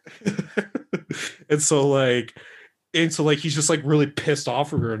star. And so he's just like really pissed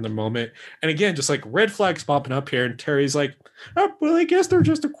off of her in the moment. And again, just like red flags popping up here. And Terry's like, oh, well, I guess they're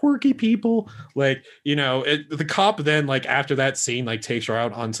just a quirky people. Like, the cop then like after that scene, like takes her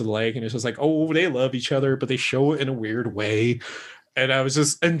out onto the lake, and it's just like, oh, they love each other, but they show it in a weird way. And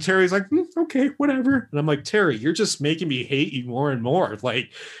and Terry's like, okay, whatever. And I'm like, Terry, you're just making me hate you more and more.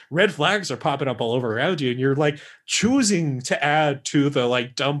 Like red flags are popping up all over around you. And you're like choosing to add to the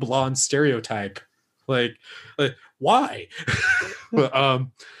like dumb blonde stereotype. Like why?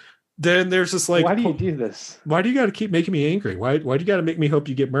 Then there's this like, why do you do this? Why do you got to keep making me angry? Why do you got to make me hope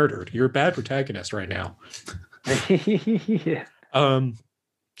you get murdered? You're a bad protagonist right now. Yeah.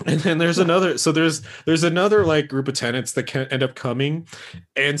 And then there's another, so there's another like group of tenants that can end up coming.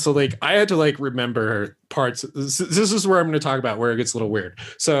 And so like I had to like remember parts. This is where I'm going to talk about where it gets a little weird.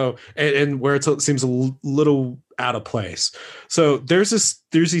 So, and where it seems a little out of place. So there's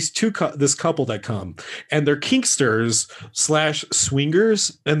these this couple that come, and they're kinksters slash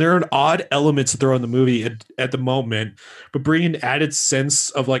swingers, and they're an odd element to throw in the movie at the moment, but bring an added sense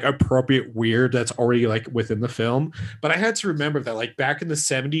of like appropriate weird that's already like within the film. But I had to remember that like back in the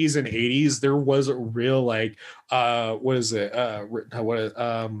 70s and 80s, there was a real like what is it?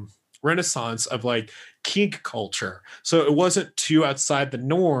 Renaissance of like kink culture. So it wasn't too outside the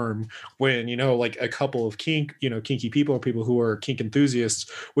norm when, you know, like a couple of kinky people or people who are kink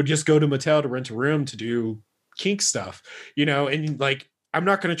enthusiasts would just go to Mattel to rent a room to do kink stuff, you know, and like I'm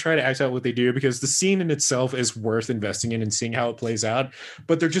not going to try to act out what they do because the scene in itself is worth investing in and seeing how it plays out.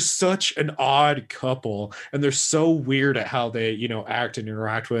 But they're just such an odd couple, and they're so weird at how they, you know, act and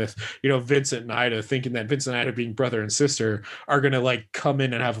interact with, you know, Vincent and Ida, thinking that Vincent and Ida, being brother and sister, are going to like come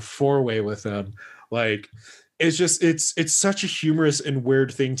in and have a four-way with them. Like, it's just it's such a humorous and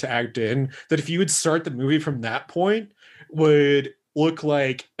weird thing to act in that if you would start the movie from that point, would look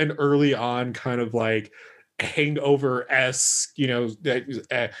like an early on kind of like hangover-esque,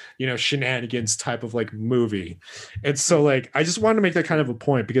 shenanigans type of like movie. And so like I just wanted to make that kind of a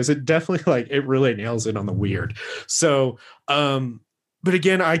point because it definitely like it really nails it on the weird. So but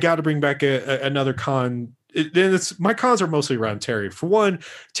again, I got to bring back another con. My cons are mostly around Terry. For one,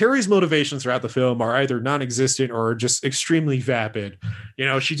 Terry's motivations throughout the film are either non-existent or just extremely vapid. You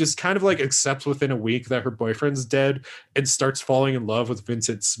know, she just kind of like accepts within a week that her boyfriend's dead and starts falling in love with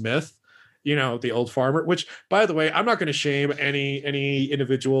Vincent Smith, you know, the old farmer. Which, by the way, I'm not going to shame any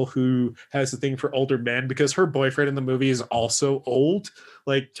individual who has a thing for older men, because her boyfriend in the movie is also old,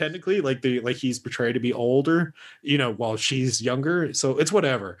 like technically, like he's portrayed to be older, you know, while she's younger. So it's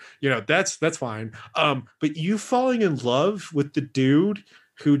whatever, you know, that's fine. But you falling in love with the dude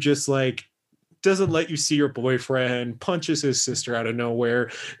who just like doesn't let you see your boyfriend, punches his sister out of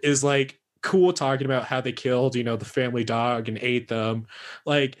nowhere, is like cool talking about how they killed, you know, the family dog and ate them,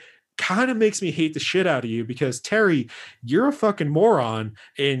 like kind of makes me hate the shit out of you, because Terry, you're a fucking moron.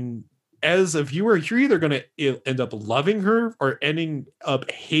 And as a viewer, you're either going to end up loving her or ending up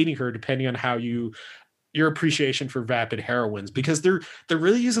hating her, depending on how your appreciation for vapid heroines, because there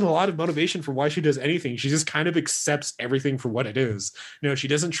really isn't a lot of motivation for why she does anything. She just kind of accepts everything for what it is. You know, she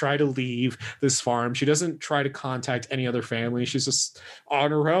doesn't try to leave this farm. She doesn't try to contact any other family. She's just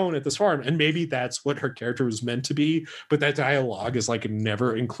on her own at this farm. And maybe that's what her character was meant to be, but that dialogue is like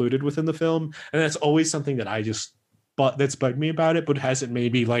never included within the film. And that's always something that that's bugged me about it, but hasn't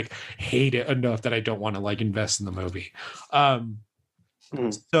made me like hate it enough that I don't want to like invest in the movie.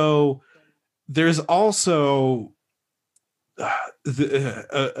 So there's also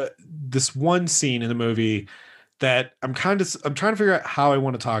this one scene in the movie that I'm trying to figure out how I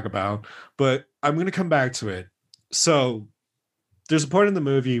want to talk about, but I'm going to come back to it. So there's a point in the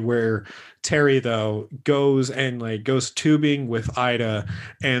movie where Terry though goes tubing with Ida,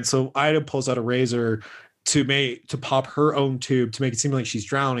 and so Ida pulls out a razor to pop her own tube to make it seem like she's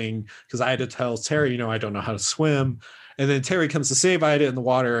drowning, because Ida tells Terry, you know, I don't know how to swim. And then Terry comes to save Ida in the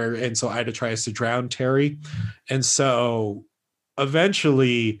water, and so Ida tries to drown Terry. And so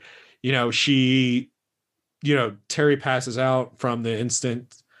eventually, you know, Terry passes out from the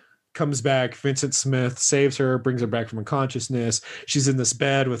instant, comes back, Vincent Smith saves her, brings her back from unconsciousness. She's in this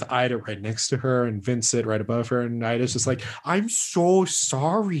bed with Ida right next to her and Vincent right above her. And Ida's just like, I'm so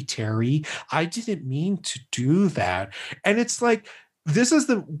sorry, Terry. I didn't mean to do that. And it's like, this is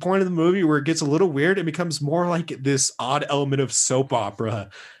the point of the movie where it gets a little weird. It becomes more like this odd element of soap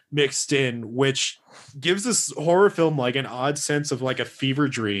opera mixed in, which gives this horror film like an odd sense of like a fever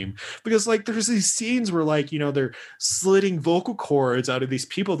dream, because like there's these scenes where like, you know, they're slitting vocal cords out of these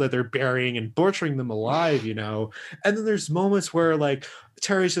people that they're burying and butchering them alive, you know. And then there's moments where like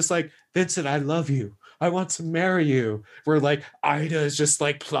Terry's just like, Vincent, I love you, I want to marry you. Where like Ida is just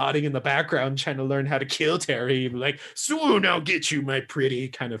like plotting in the background, trying to learn how to kill Terry, like, soon I'll get you, my pretty,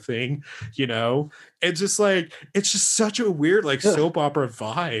 kind of thing, you know? It's just like, it's just such a weird like soap opera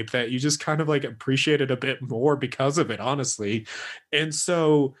vibe that you just kind of like appreciate it a bit more because of it, honestly. And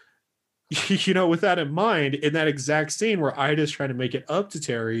so, you know, with that in mind, in that exact scene where Ida's trying to make it up to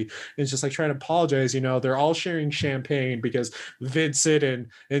Terry and it's just like trying to apologize, you know, they're all sharing champagne because Vincent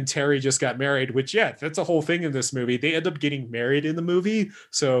and Terry just got married, which, yeah, that's a whole thing in this movie. They end up getting married in the movie.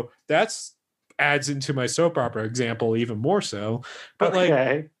 So that's adds into my soap opera example even more so. But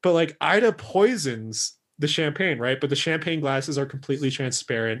like Ida poisons the champagne, right? But the champagne glasses are completely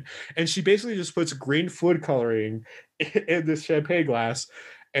transparent. And she basically just puts green food coloring in this champagne glass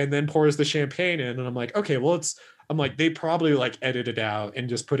and then pours the champagne in. And I'm like, okay, well, it's I'm like, they probably like edited out and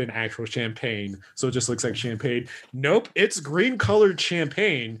just put in actual champagne, so it just looks like champagne. Nope, it's green colored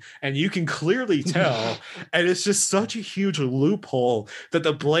champagne, and you can clearly tell. And it's just such a huge loophole that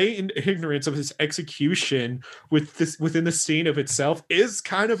the blatant ignorance of his execution with this within the scene of itself is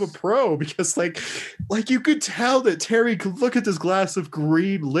kind of a pro, because like you could tell that Terry could look at this glass of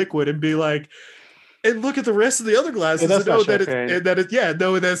green liquid and be like, and look at the rest of the other glasses and know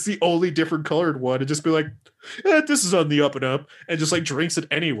that that's the only different colored one, and just be like, this is on the up and up, and just like drinks it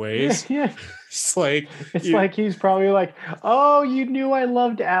anyways. Yeah. It's like like he's probably like, oh, you knew I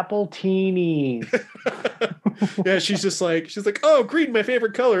loved apple teenies. Yeah, she's like, oh, green, my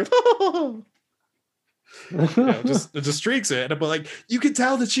favorite color. Just drinks it, but like you can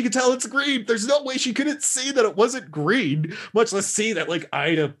tell that she could tell it's green. There's no way she couldn't see that it wasn't green, much less see that like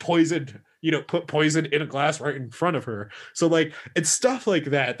Ida put poison in a glass right in front of her. So like it's stuff like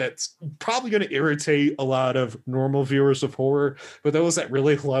that that's probably going to irritate a lot of normal viewers of horror, but those that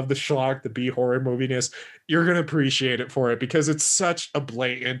really love the schlock, the B horror moviness, you're going to appreciate it for it, because it's such a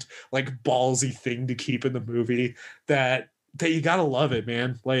blatant, like ballsy thing to keep in the movie that you gotta love it,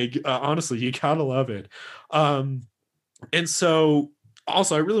 man. Like honestly, you gotta love it. And so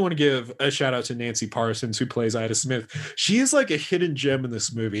also I really want to give a shout out to Nancy Parsons, who plays Ida Smith. She is like a hidden gem in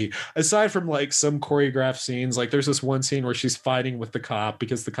this movie. Aside from like some choreographed scenes, like there's this one scene where she's fighting with the cop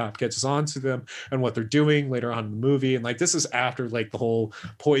because the cop catches on to them and what they're doing later on in the movie. And like this is after like the whole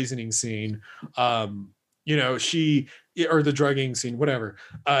poisoning scene. Or the drugging scene, whatever.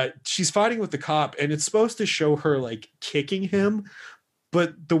 She's fighting with the cop, and it's supposed to show her like kicking him,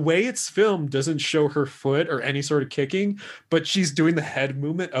 but the way it's filmed doesn't show her foot or any sort of kicking, but she's doing the head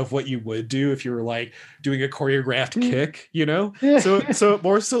movement of what you would do if you were like doing a choreographed kick, so it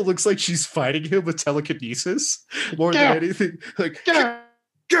more so looks like she's fighting him with telekinesis more than anything, like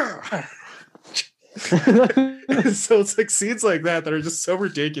so it's like scenes like that are just so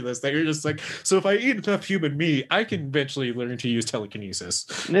ridiculous that you're just like, so if I eat enough human meat, I can eventually learn to use telekinesis.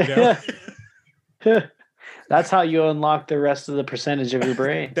 That's how you unlock the rest of the percentage of your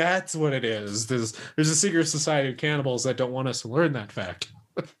brain. That's what it is. There's a secret society of cannibals that don't want us to learn that fact.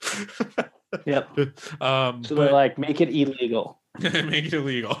 Yep. So they're like, make it illegal. Make it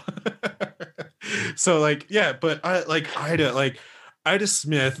illegal. So like, yeah, but I like Ida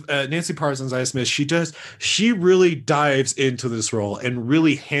Smith, Nancy Parsons, Ida Smith, she really dives into this role and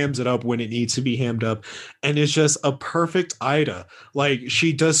really hams it up when it needs to be hammed up. And it's just a perfect Ida. Like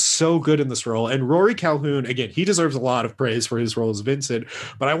she does so good in this role. And Rory Calhoun, again, he deserves a lot of praise for his role as Vincent,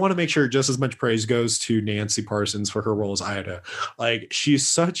 but I want to make sure just as much praise goes to Nancy Parsons for her role as Ida. Like she's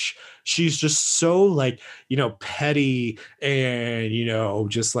just so like, petty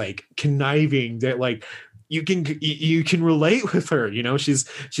and, just like conniving that like, you can relate with her,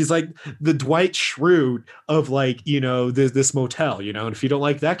 she's like the Dwight Schrute of like, this motel, and if you don't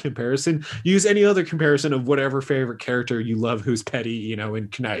like that comparison, use any other comparison of whatever favorite character you love who's petty,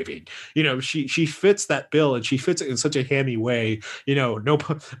 and conniving. She fits that bill, and she fits it in such a hammy way, no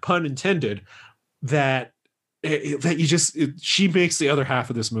pun intended, that she makes the other half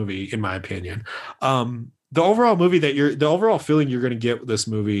of this movie, in my opinion. The overall feeling you're going to get with this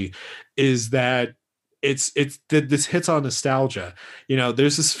movie is that this hits on nostalgia.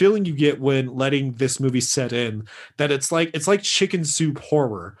 There's this feeling you get when letting this movie set in, that it's like chicken soup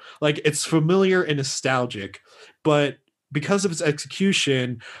horror. Like it's familiar and nostalgic, but because of its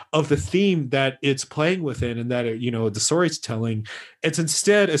execution of the theme that it's playing within, and that the story it's telling, it's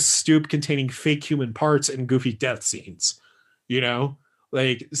instead a stoop containing fake human parts and goofy death scenes.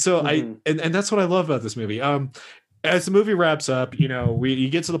 Like so, and that's what I love about this movie. As the movie wraps up, you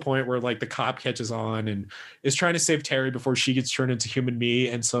get to the point where like the cop catches on and is trying to save Terry before she gets turned into human meat.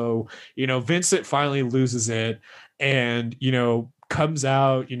 And so, Vincent finally loses it and, comes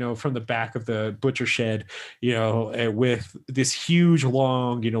out, from the back of the butcher shed, with this huge,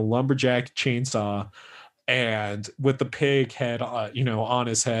 long, lumberjack chainsaw, and with the pig head, on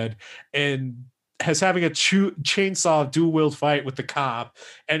his head, and having a chainsaw dual wield fight with the cop.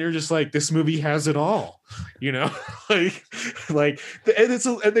 And you're just like, this movie has it all, and they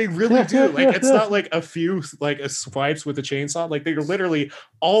really do. Like, it's not like a few swipes with the chainsaw. Like they're literally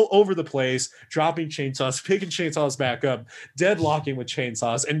all over the place, dropping chainsaws, picking chainsaws back up, deadlocking with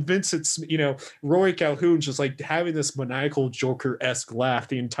chainsaws. And Vincent's, Rory Calhoun just like having this maniacal Joker-esque laugh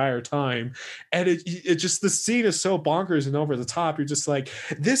the entire time. And it just, the scene is so bonkers and over the top. You're just like,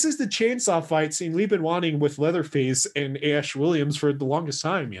 this is the chainsaw fight scene we've been wanting with Leatherface and Ash Williams for the longest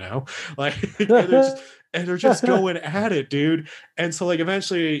time, like, and they're just going at it, dude. And so like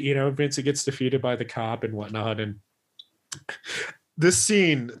eventually, Vincent gets defeated by the cop and whatnot. And this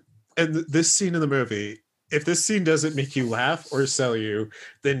scene in the movie if this scene doesn't make you laugh or sell you,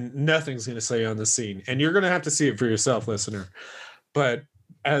 then nothing's going to sell you on this scene, and you're going to have to see it for yourself, listener. But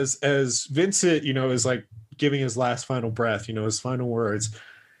as Vincent, is like giving his last final breath, his final words,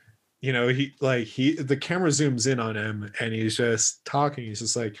 the camera zooms in on him and he's just talking.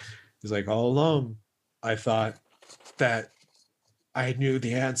 He's like, all along, I thought that I knew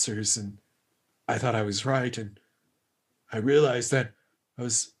the answers and I thought I was right. And I realized that I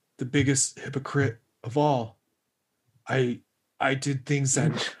was the biggest hypocrite of all. I did things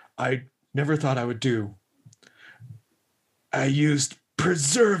that I never thought I would do. I used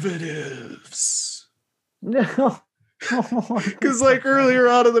preservatives. No. Because like earlier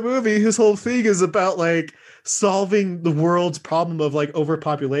on in the movie, his whole thing is about like solving the world's problem of like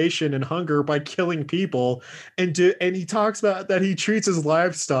overpopulation and hunger by killing people, and he talks about that he treats his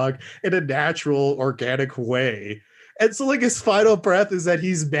livestock in a natural, organic way. And so like his final breath is that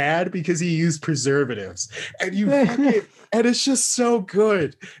he's mad because he used preservatives. And and it's just so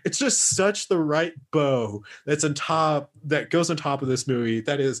good. It's just such the right bow that goes on top of this movie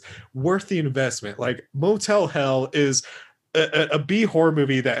that is worth the investment. Like Motel Hell is a B horror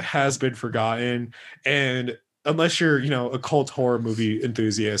movie that has been forgotten, and unless you're a cult horror movie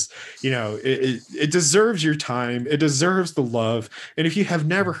enthusiast, it deserves your time. It deserves the love. And if you have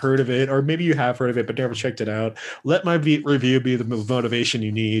never heard of it, or maybe you have heard of it but never checked it out, let my review be the motivation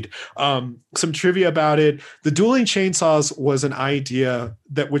you need. Some trivia about it: the dueling chainsaws was an idea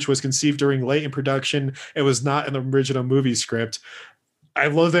which was conceived during late in production. It was not in the original movie script. I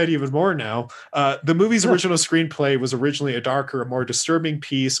love that even more now. The movie's original screenplay was originally a darker, more disturbing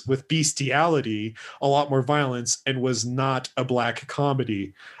piece with bestiality, a lot more violence, and was not a black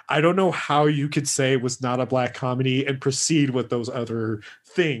comedy. I don't know how you could say it was not a black comedy and proceed with those other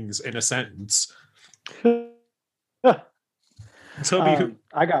things in a sentence. Toby,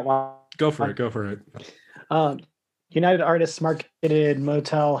 I got one. Go for it. United Artists marketed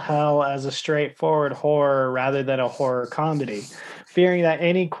Motel Hell as a straightforward horror rather than a horror comedy, fearing that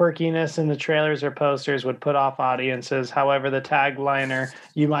any quirkiness in the trailers or posters would put off audiences. However, the tagliner,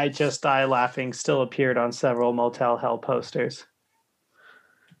 "You might just die laughing," still appeared on several Motel Hell posters.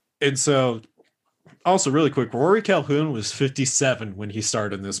 And so, also really quick, Rory Calhoun was 57 when he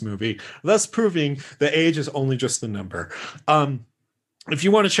starred in this movie, thus proving that age is only just the number. If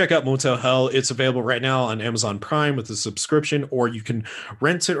you want to check out Motel Hell, it's available right now on Amazon Prime with a subscription, or you can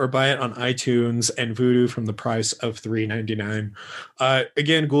rent it or buy it on iTunes and Vudu from the price of $3.99.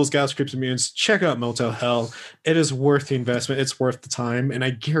 Again, Ghouls, Gals, Creeps, and Mutants, check out Motel Hell. It is worth the investment. It's worth the time. And I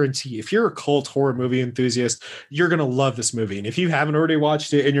guarantee if you're a cult horror movie enthusiast, you're going to love this movie. And if you haven't already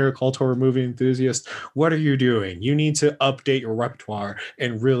watched it and you're a cult horror movie enthusiast, what are you doing? You need to update your repertoire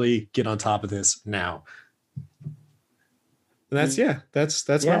and really get on top of this now. And that's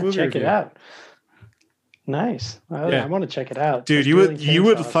my movie check review. It out. Nice. I want to check it out. Dude, you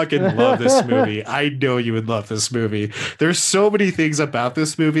would fucking love this movie. I know you would love this movie. There's so many things about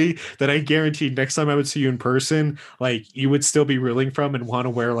this movie that I guarantee next time I would see you in person, like you would still be reeling from and want to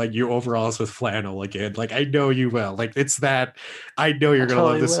wear like your overalls with flannel again. Like I know you will. Like it's that. I know you're gonna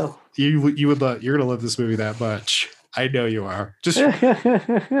love this. You're gonna love this movie that much. I know you are. Just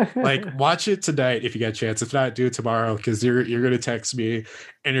like watch it tonight if you get a chance. If not, do it tomorrow, because you're gonna text me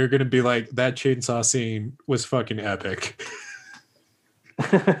and you're gonna be like, that chainsaw scene was fucking epic.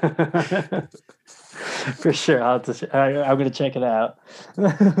 For sure. I'm gonna check it out.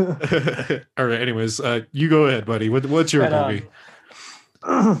 All right. Anyways, you go ahead, buddy. What's your movie?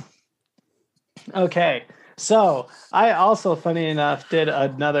 Okay. So I also, funny enough, did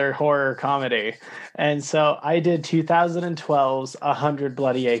another horror comedy. And so I did 2012's 100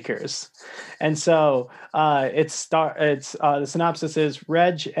 Bloody Acres. And so the synopsis is: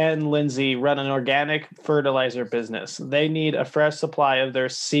 Reg and Lindsay run an organic fertilizer business. They need a fresh supply of their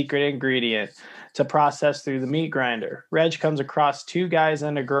secret ingredient to process through the meat grinder. Reg comes across two guys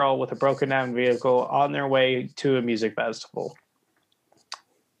and a girl with a broken down vehicle on their way to a music festival.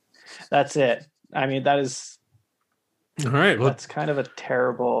 That's it. I mean, that is all right. Well, that's kind of a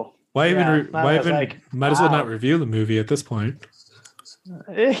terrible. Might as well not review the movie at this point.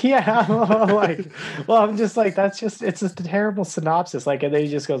 Yeah, I'm just like, it's just a terrible synopsis. Like, and then he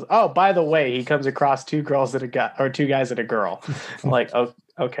just goes, "Oh, by the way, he comes across two girls and a guy, or two guys and a girl." I'm like, "Oh,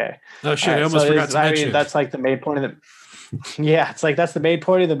 okay." Oh shit! I almost forgot to mention. I mean, that's like the main point of the. Yeah, it's like that's the main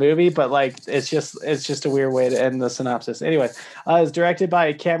point of the movie, but like it's just a weird way to end the synopsis. Anyway, it's directed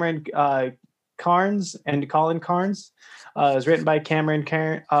by Cameron Carnes and Colin Carnes. It was written by Cameron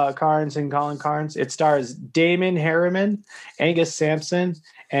Carnes and Colin Carnes. It stars Damon Harriman, Angus Sampson,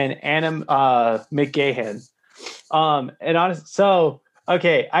 and Anna McGahan. I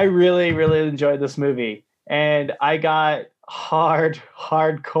really, really enjoyed this movie. and I got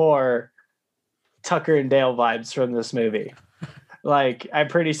hardcore Tucker and Dale vibes from this movie. Like, I'm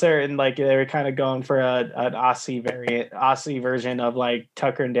pretty certain like they were kind of going for an Aussie version of like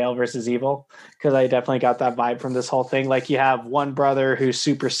Tucker and Dale versus Evil, because I definitely got that vibe from this whole thing. Like, you have one brother who's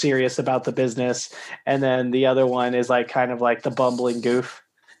super serious about the business, and then the other one is like kind of like the bumbling goof,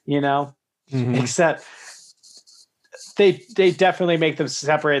 you know. Mhm. Except they definitely make them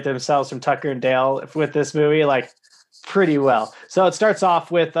separate themselves from Tucker and Dale with this movie, like, pretty well. So it starts off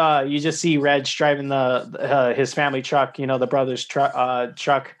with you just see Reg driving the his family truck, you know, the brothers'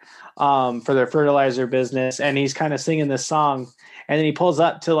 truck for their fertilizer business, and he's kind of singing this song, and then he pulls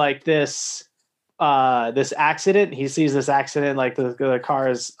up to like this accident. He sees this accident, like the car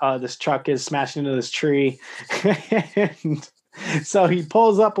is this truck is smashed into this tree, and so he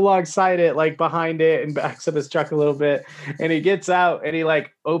pulls up alongside it, like behind it, and backs up his truck a little bit. And he gets out and he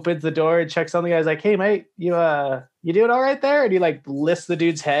like opens the door and checks on the guy. He's like, "Hey, mate, you doing all right there?" And he like lifts the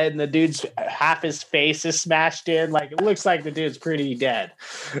dude's head, and the dude's half his face is smashed in. Like, it looks like the dude's pretty dead.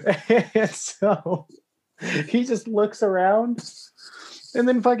 And so he just looks around, and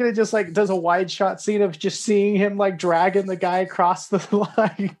then fucking it just like does a wide shot scene of just seeing him like dragging the guy across the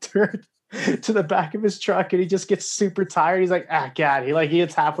line to the back of his truck, and he just gets super tired. He's like, "Ah, God." He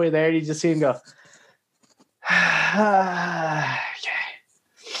gets halfway there, and you just see him go, "Okay."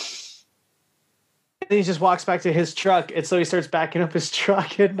 And then he just walks back to his truck, and so he starts backing up his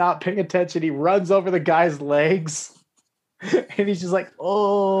truck and not paying attention. He runs over the guy's legs, and he's just like,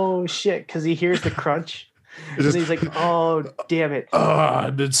 "Oh shit," because he hears the crunch. And he's like, "Oh damn it!"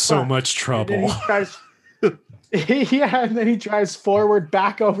 I'm in so much trouble. And then he drives forward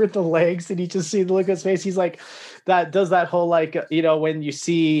back over the legs, and you just see the look on his face. He's like, that does that whole, like, you know, when you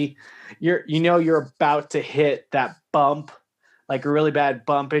see you're about to hit that bump, like a really bad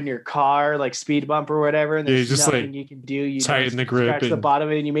bump in your car, like speed bump or whatever, and there's just nothing like you can do. You tighten the grip, scratch the bottom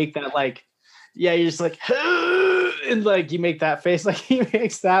of it, and you make that like, yeah, you're just like, and like you make that face, like he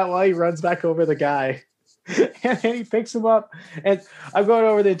makes that while he runs back over the guy. And then he picks him up, and I'm going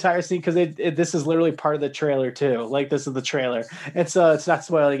over the entire scene because this is literally part of the trailer too. Like, this is the trailer, and so it's not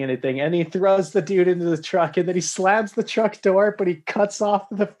spoiling anything. And he throws the dude into the truck, and then he slams the truck door, but he cuts off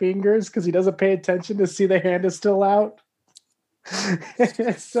the fingers because he doesn't pay attention to see the hand is still out.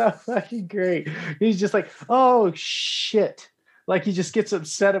 It's so fucking great. He's just like, "Oh shit!" Like, he just gets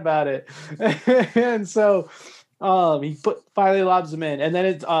upset about it, and so. He finally lobs him in, and then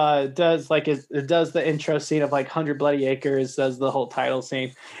it does the intro scene of like 100 Bloody Acres, does the whole title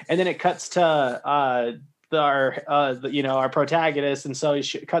scene, and then it cuts to our protagonist, and so he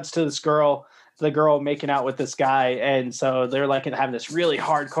cuts to the girl making out with this guy, and so they're like having this really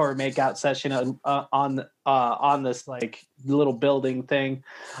hardcore makeout session on this like little building thing.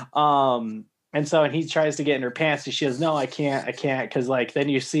 And so he tries to get in her pants, and she says, "No, I can't. Because like then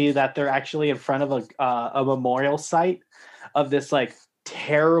you see that they're actually in front of a memorial site of this like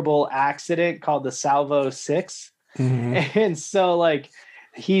terrible accident called the Salvo 6. Mm-hmm. And so like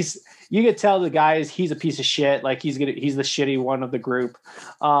you could tell the guy he's a piece of shit. Like, he's the shitty one of the group.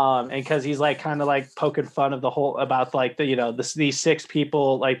 And because he's like kind of like poking fun of the whole about like these 6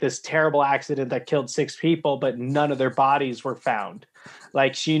 people, like this terrible accident that killed 6 people, but none of their bodies were found.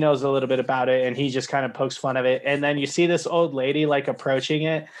 Like, she knows a little bit about it, and he just kind of pokes fun of it. And then you see this old lady like approaching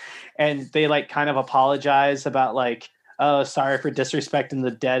it, and they like kind of apologize about like, "Oh, sorry for disrespecting the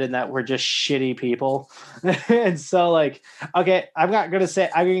dead and that we're just shitty people." And so like, okay, I'm going to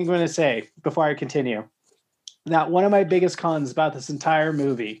say before I continue that one of my biggest cons about this entire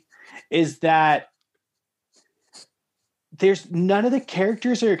movie is that there's none of the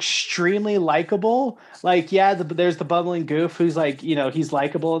characters are extremely likable. Like, yeah, there's the bubbling goof who's like, he's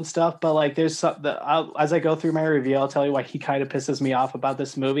likable and stuff, but like there's as I go through my review, I'll tell you why he kind of pisses me off about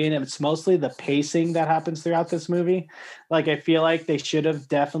this movie, and it's mostly the pacing that happens throughout this movie. Like, I feel like they should have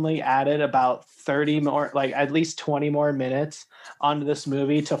definitely added about 30 more, like at least 20 more minutes onto this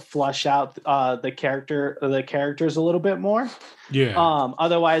movie to flush out the characters a little bit more. Yeah.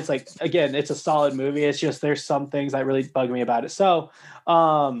 Otherwise, like, again, it's a solid movie. It's just there's some things that really bug me about it. So,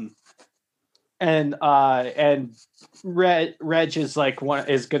 and Reg is like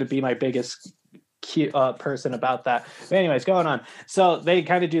is going to be my biggest person about that. But anyways, going on. So they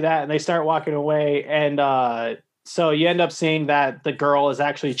kind of do that, and they start walking away, and so you end up seeing that the girl is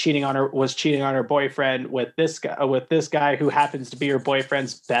actually cheating on her boyfriend with this guy who happens to be her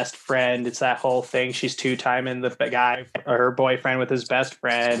boyfriend's best friend. It's that whole thing. She's two-timing the guy or her boyfriend with his best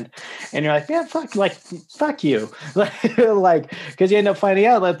friend, and you're like, man, fuck you, like, because you end up finding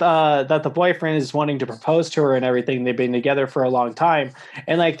out that the boyfriend is wanting to propose to her and everything. They've been together for a long time,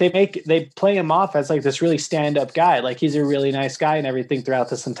 and like they play him off as like this really stand-up guy, like he's a really nice guy and everything throughout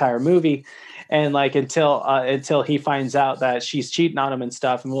this entire movie. And like until he finds out that she's cheating on him and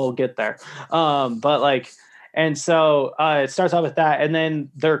stuff, and we'll get there. But like, and so it starts off with that, and then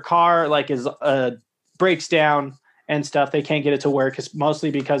their car like is breaks down and stuff. They can't get it to work. It's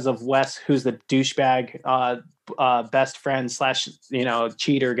mostly because of Wes, who's the douchebag best friend /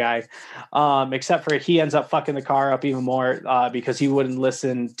 cheater guy. Except for he ends up fucking the car up even more because he wouldn't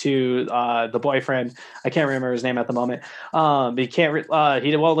listen to the boyfriend. I can't remember his name at the moment.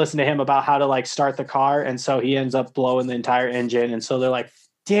 He won't listen to him about how to like start the car, and so he ends up blowing the entire engine. And so they're like,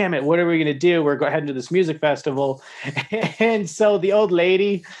 damn it, what are we going to do? We're heading to this music festival. And so the old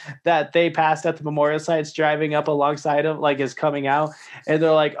lady that they passed at the memorial site's driving up alongside him, like is coming out, and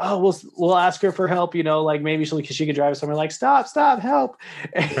they're like, oh, we'll ask her for help, like maybe she can drive us somewhere. Like, stop, help.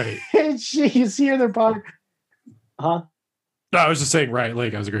 Right. And she's here, they're probably, huh? No, I was just saying, right,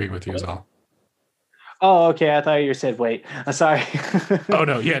 like I was agreeing with you as well. Oh, okay. I thought you said, wait, I'm sorry. Oh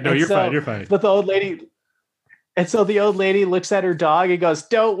no. Yeah, no, you're fine. But the old lady, and so the old lady looks at her dog and goes,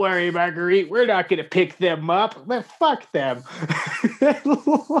 don't worry, Marguerite, we're not going to pick them up. Man, fuck them. And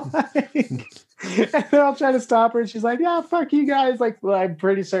they're all trying to stop her. And she's like, yeah, fuck you guys. Like, well, I'm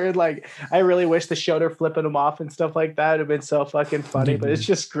pretty certain, like, I really wish they showed her flipping them off and stuff like that. It would have been so fucking funny. But it's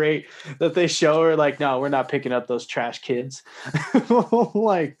just great that they show her like, no, we're not picking up those trash kids.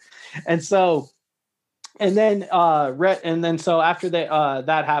 Like, and so... And then so after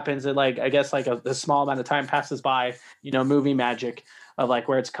that happens, it like I guess like a small amount of time passes by, movie magic of like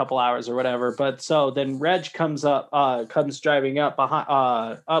where it's a couple hours or whatever. But so then Reg comes driving up behind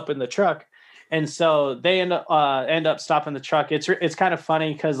up in the truck, and so they end up stopping the truck. It's kind of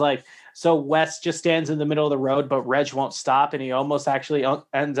funny because like so Wes just stands in the middle of the road, but Reg won't stop, and he almost actually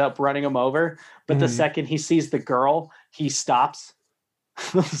ends up running him over. But the second he sees the girl, he stops.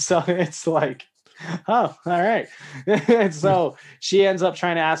 So it's like, oh, all right. And so she ends up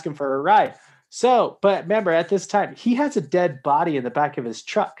trying to ask him for a ride. So, but remember, at this time, he has a dead body in the back of his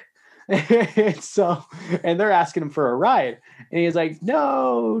truck. And they're asking him for a ride. And he's like,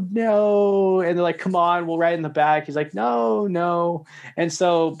 no. And they're like, come on, we'll ride in the back. He's like, no. And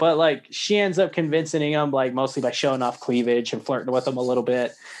so, but like, she ends up convincing him, like, mostly by showing off cleavage and flirting with him a little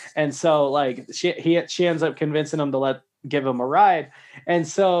bit. And so, like, she ends up convincing him to give him a ride. And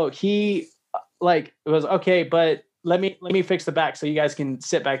so he, like, it was okay, but let me fix the back so you guys can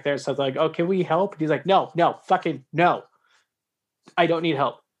sit back there. So it's like, oh, can we help? And he's like, no, fucking no. I don't need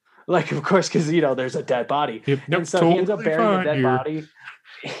help. Like, of course, because there's a dead body. Yep, and so he ends up burying the dead body.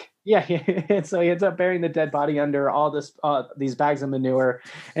 Yeah, and so he ends up burying the dead body under all these bags of manure.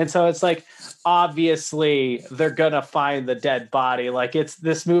 And so it's like, obviously they're gonna find the dead body. Like,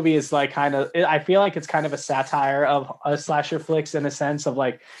 this movie is like I feel like it's kind of a satire of slasher flicks in a sense of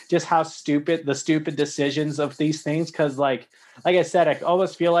like just how stupid decisions of these things. Because like I said, I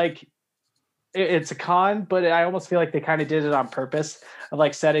almost feel like it's a con, but I almost feel like they kind of did it on purpose of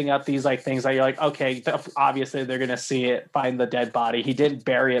like setting up these like things that you're like, okay, obviously they're going to see it, find the dead body. He didn't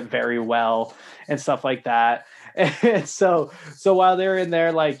bury it very well and stuff like that. And so while they're in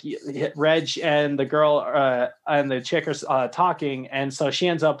there, like Reg and the girl and the chick are talking. And so she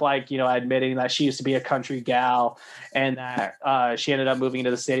ends up like, admitting that she used to be a country gal and that she ended up moving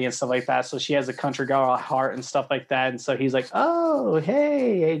into the city and stuff like that. So she has a country girl heart and stuff like that. And so he's like, oh,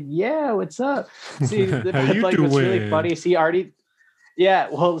 hey, yeah, what's up? See, like what's really funny is he already... Yeah,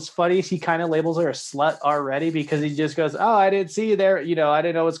 well, it's funny. He kind of labels her a slut already because he just goes, oh, I didn't see you there. I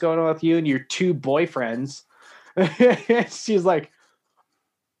didn't know what's going on with you and your two boyfriends. She's like,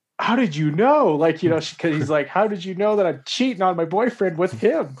 how did you know? Like, because he's like, how did you know that I'm cheating on my boyfriend with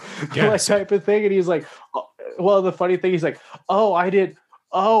him? Yes. Like type of thing. And he's like, oh, well, the funny thing, he's like, oh, I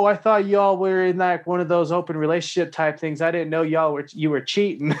thought y'all were in like one of those open relationship type things. I didn't know you were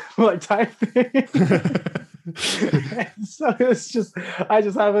cheating, like type thing. So it's just, I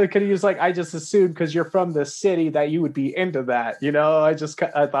just assumed because you're from the city that you would be into that,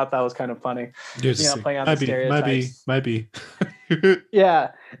 I thought that was kind of funny. Playing on the stereotypes. Might be.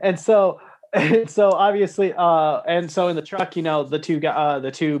 Yeah, and so obviously, and so in the truck,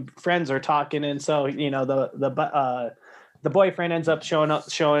 the two friends are talking, and so the boyfriend ends up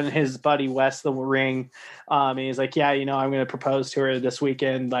showing his buddy Wes the ring. And he's like, yeah, I'm going to propose to her this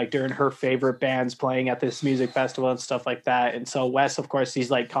weekend, like during her favorite bands playing at this music festival and stuff like that. And so Wes, of course, he's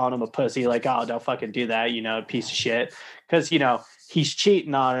like calling him a pussy, like, oh, don't fucking do that, piece of shit. Cause he's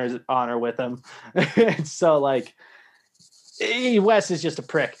cheating on her with him. And so like, Wes is just a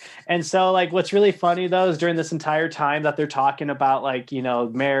prick. And so like what's really funny though is during this entire time that they're talking about like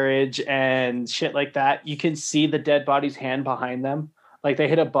marriage and shit like that, you can see the dead body's hand behind them. Like they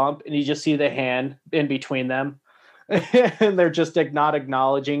hit a bump and you just see the hand in between them. And they're just not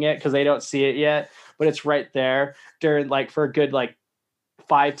acknowledging it because they don't see it yet, but it's right there during like for a good like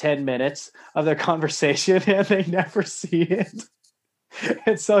 5-10 minutes of their conversation, and they never see it.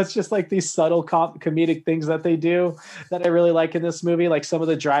 And so it's just like these subtle comedic things that they do that I really like in this movie. Like some of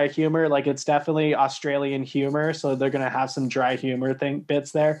the dry humor, like it's definitely Australian humor. So they're going to have some dry humor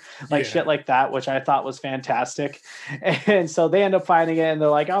bits there, like shit like that, which I thought was fantastic. And so they end up finding it and they're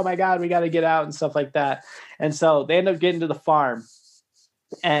like, oh my God, we got to get out and stuff like that. And so they end up getting to the farm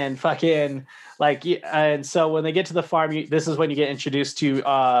and fucking like, and so when they get to the farm, this is when you get introduced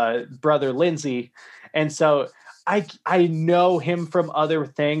to brother Lindsay. And so I know him from other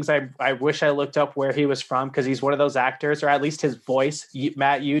things. I wish I looked up where he was from because he's one of those actors, or at least his voice.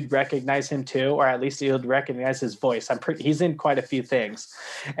 Matt, you'd recognize him too, or at least you'd recognize his voice. He's in quite a few things.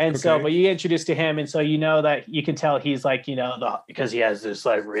 And so, but you get introduced to him, and so that you can tell he's like, because he has this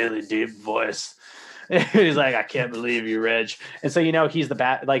like really deep voice. He's like, I can't believe you, Reg. And so he's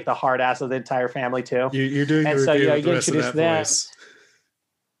the hard ass of the entire family too. You're doing and a so review you of the rest of that voice.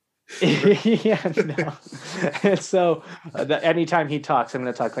 Yeah, no. And so anytime he talks, I'm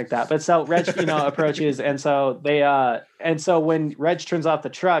going to talk like that. But so Reg, approaches, and so they, and so when Reg turns off the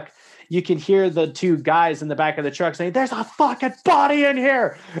truck, you can hear the two guys in the back of the truck saying, "There's a fucking body in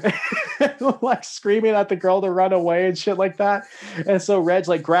here," like screaming at the girl to run away and shit like that. And so Reg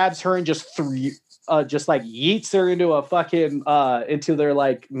like grabs her and just like yeets her into a fucking into their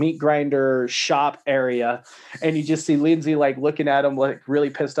like meat grinder shop area, and you just see Lindsay like looking at him like really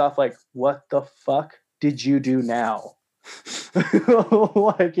pissed off, like, what the fuck did you do now?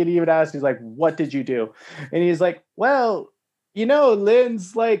 Like, and he even asked, he's like, what did you do? And he's like, well,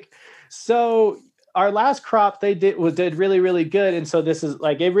 Lynn's like, so our last crop they did really, really good. And so this is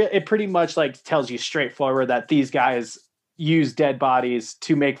like, it pretty much like tells you straightforward that these guys use dead bodies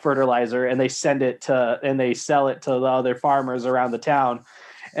to make fertilizer, and they sell it to the other farmers around the town.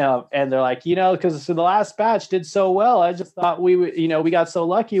 And they're like, because the last batch did so well, I just thought we got so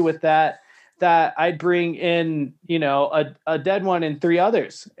lucky with that I'd bring in, a dead one and 3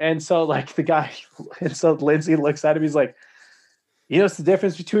 others. And so like the guy, and so Lindsay looks at him, he's like, what's the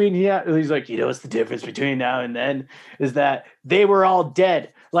difference between he's like, what's the difference between now and then is that they were all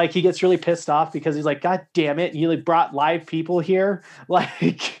dead. Like he gets really pissed off because he's like, God damn it, you like brought live people here,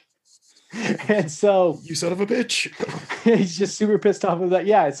 like. And so you son of a bitch. He's just super pissed off of that.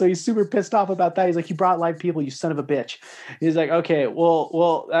 Yeah, so he's super pissed off about that. He's like, you brought live people, you son of a bitch. He's like, okay,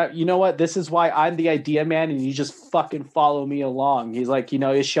 well, you know what? This is why I'm the idea man, and you just fucking follow me along. He's like,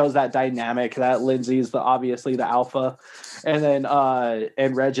 it shows that dynamic that Lindsay is obviously the alpha, and then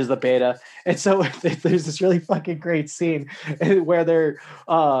and Reg is the beta. And so there's this really fucking great scene where they're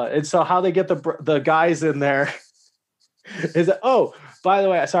and so how they get the guys in there is that, oh, by the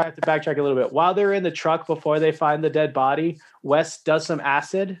way, sorry, I have to backtrack a little bit. While they're in the truck before they find the dead body, Wes does some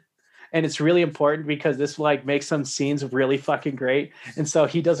acid, and it's really important because this like makes some scenes really fucking great. And so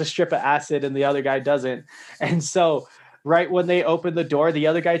he does a strip of acid and the other guy doesn't. And so right when they open the door, the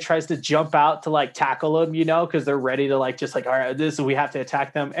other guy tries to jump out to like tackle him, because they're ready to like just like, all right, we have to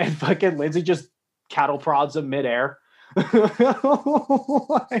attack them. And fucking Lindsay just cattle prods him midair.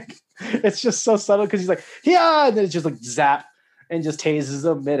 Like, it's just so subtle because he's like, yeah, and then it's just like zap. And just tases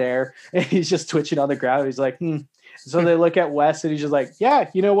him midair, and he's just twitching on the ground. He's like, So they look at Wes, and he's just like, yeah,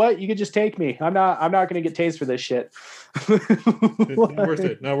 you know what? You could just take me. I'm not going to get tased for this shit. Not worth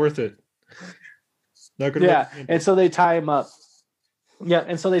it. Not worth it. Not gonna. Yeah, and so they tie him up. Yeah,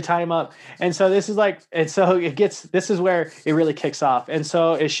 and so they tie him up. And so this is like, and so this is where it really kicks off. And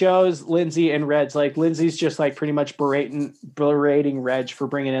so it shows Lindsay and Reg, like Lindsay's just like pretty much berating Reg for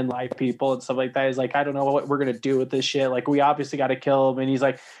bringing in live people and stuff like that. He's like, I don't know what we're going to do with this shit. Like, we obviously got to kill him. And he's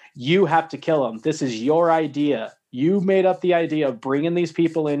like, you have to kill him. This is your idea. You made up the idea of bringing these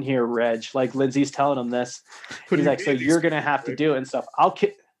people in here, Reg. Like Lindsay's telling him this. He's like, so you're going to have to do it and stuff.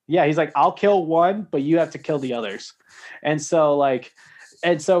 He's like, I'll kill one, but you have to kill the others. And so like,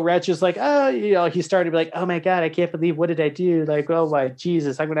 and so Reg is like, oh, he started to be like, oh my God, I can't believe, what did I do? Like, oh my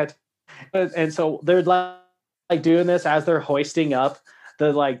Jesus, I'm going to have to. And so they're like doing this as they're hoisting up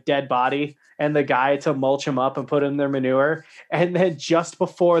the like dead body. and the guy to mulch them up and put in their manure. And then just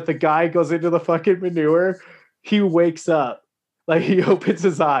before the guy goes into the fucking manure, he wakes up. Like he opens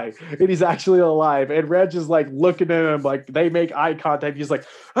his eye and he's actually alive. And Reg is like looking at him, like they make eye contact. He's like,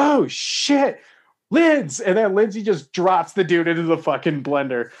 oh shit, Linz. And then Lindsay just drops the dude into the fucking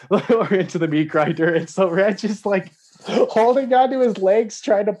blender or into the meat grinder. And so Reg is like holding onto his legs,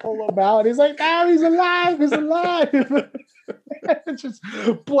 trying to pull him out. He's like, oh, he's alive, he's alive. It's just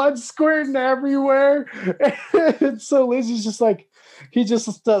blood squirting everywhere. And so Lindsay's just like, he just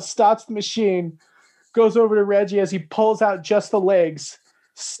stops the machine, goes over to Reggie as he pulls out just the legs,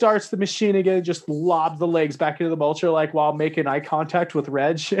 starts the machine again, and just lobs the legs back into the mulcher, like while making eye contact with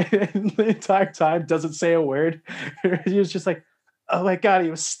Reg. And the entire time doesn't say a word. He was just like, oh my God, he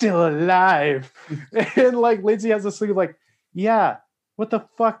was still alive. And like Lindsay has this thing of like, yeah, what the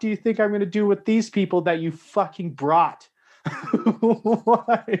fuck do you think I'm going to do with these people that you fucking brought?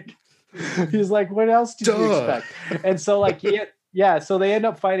 Like, he's like, what else did you expect? And so like, yeah, so they end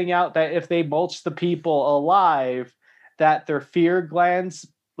up finding out that if they mulch the people alive, that their fear glands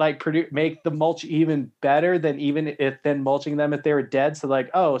like make the mulch even better than mulching them if they were dead. So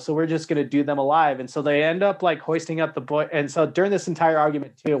like, oh, so we're just gonna do them alive. And so they end up like hoisting up the boy. And so during this entire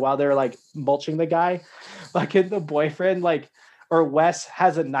argument too, while they're like mulching the guy, like the boyfriend, like, or Wes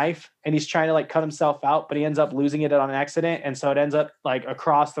has a knife and he's trying to like cut himself out, but he ends up losing it on accident. And so it ends up like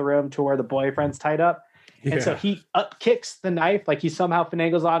across the room to where the boyfriend's tied up. Yeah. And so he up kicks the knife, like he somehow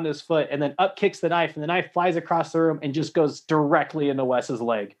finagles onto his foot and then up kicks the knife, and the knife flies across the room and just goes directly into Wes's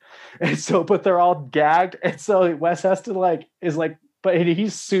leg. And so, but they're all gagged. And so Wes has to but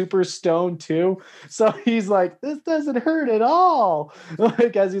he's super stoned too. So he's like, this doesn't hurt at all.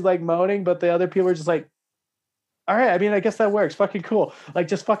 Like as he's like moaning, but the other people are just like, all right, I mean, I guess that works. Fucking cool. Like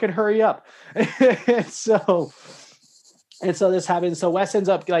just fucking hurry up. And so this happens. So Wes ends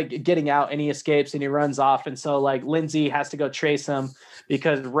up like getting out and he escapes and he runs off. And so like Lindsay has to go trace him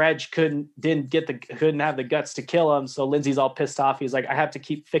because Reg couldn't have the guts to kill him. So Lindsay's all pissed off. He's like, I have to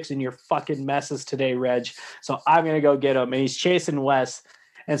keep fixing your fucking messes today, Reg. So I'm going to go get him. And he's chasing Wes.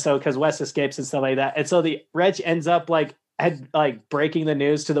 And so, cause Wes escapes and stuff like that. And so the Reg ends up breaking the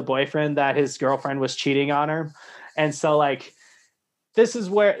news to the boyfriend that his girlfriend was cheating on her. And so like, this is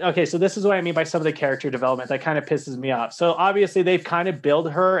what I mean by some of the character development that kind of pisses me off. So obviously they've kind of built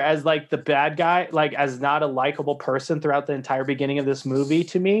her as like the bad guy, like as not a likable person throughout the entire beginning of this movie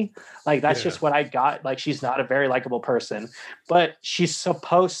to me. Like that's just what I got. Like she's not a very likable person, but she's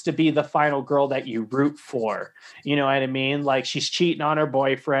supposed to be the final girl that you root for. You know what I mean? Like she's cheating on her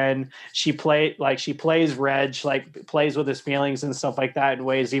boyfriend. She plays Reg, like plays with his feelings and stuff like that in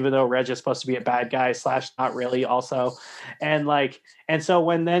ways, even though Reg is supposed to be a bad guy / not really also. And so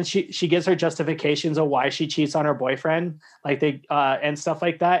when then she gives her justifications of why she cheats on her boyfriend, like they and stuff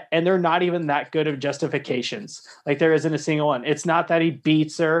like that, and they're not even that good of justifications. Like there isn't a single one. It's not that he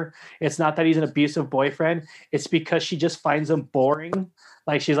beats her. It's not that he's an abusive boyfriend. It's because she just finds him boring.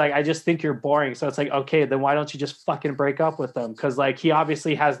 Like she's like, I just think you're boring. So it's like, okay, then why don't you just fucking break up with him? Because like he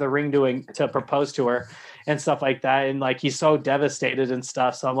obviously has the ring to propose to her and stuff like that, and like he's so devastated and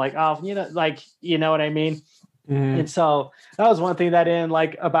stuff. So I'm like, oh, you know what I mean. Mm. And so that was one thing that I didn't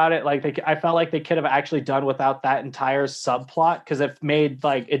like about it. Like I felt like they could have actually done without that entire subplot because it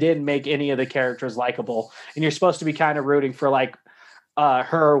didn't make any of the characters likable. And you're supposed to be kind of rooting for like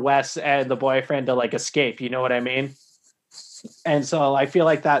her, Wes, and the boyfriend to like escape. You know what I mean? And so I feel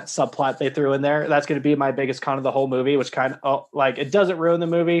like that subplot they threw in there, that's going to be my biggest con of the whole movie, which kind of it doesn't ruin the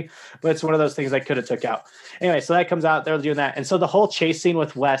movie, but it's one of those things I could have took out. Anyway, so that comes out, they're doing that. And so the whole chase scene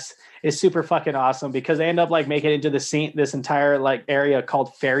with Wes is super fucking awesome because they end up like making it into this entire like area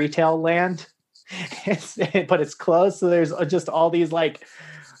called Fairy Tale Land. But it's closed. So there's just all these like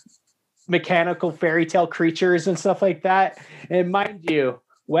mechanical fairy tale creatures and stuff like that. And mind you,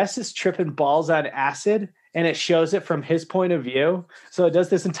 Wes is tripping balls on acid and it shows it from his point of view. So it does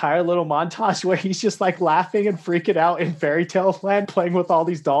this entire little montage where he's just like laughing and freaking out in Fairy Tale Land, playing with all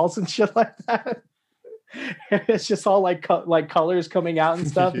these dolls and shit like that. And it's just all like colors coming out and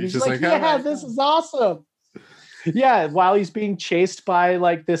stuff. And he's just like, yeah, this is awesome. Yeah, while he's being chased by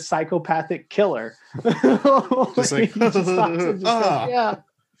like this psychopathic killer. Just like, yeah.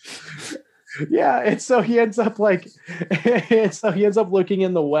 Yeah, and so he ends up looking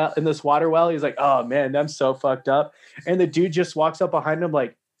in this water well. He's like, oh man, I'm so fucked up. And the dude just walks up behind him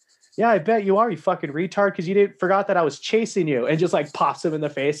like, yeah, I bet you are, you fucking retard, because you forgot that I was chasing you, and just like pops him in the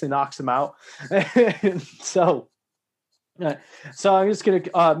face and knocks him out. So I'm just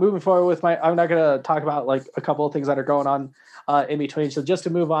gonna moving forward with I'm not gonna talk about like a couple of things that are going on in between. So just to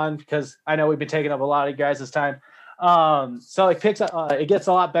move on, because I know we've been taking up a lot of you guys' time. So it picks up, it gets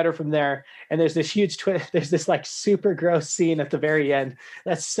a lot better from there. And there's this huge twist. There's this like super gross scene at the very end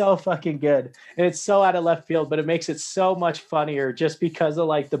that's so fucking good, and it's so out of left field, but it makes it so much funnier just because of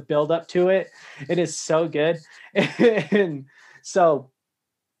like the build up to it. It is so good. And so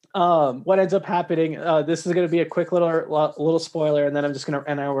what ends up happening, this is going to be a quick little spoiler, and then I'm just going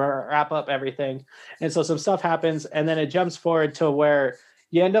to wrap up everything. And so some stuff happens, and then it jumps forward to where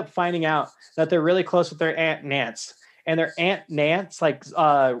you end up finding out that they're really close with their Aunt Nance, and their Aunt Nance, like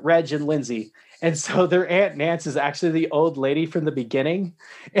Reg and Lindsay. And so their Aunt Nance is actually the old lady from the beginning.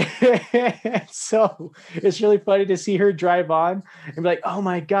 And so it's really funny to see her drive on and be like, oh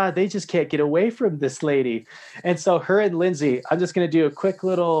my God, they just can't get away from this lady. And so her and Lindsay, I'm just going to do a quick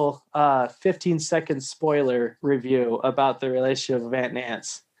little 15-second spoiler review about the relationship of Aunt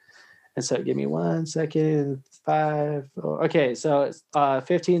Nance. And so give me 1 second, 5. Okay, so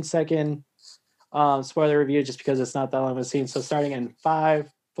 15-second spoiler review just because it's not that long of a scene. So starting in 5,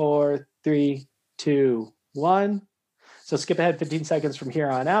 4, 3, 2, 1. So skip ahead 15 seconds from here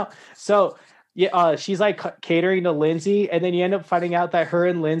on out. So yeah, she's like catering to Lindsay, and then you end up finding out that her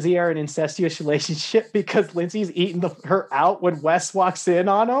and Lindsay are an incestuous relationship because Lindsay's eating her out when Wes walks in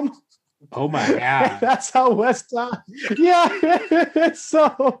on him. Oh my God. That's how Wes died. Yeah.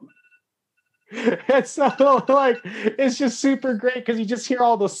 So like it's just super great because you just hear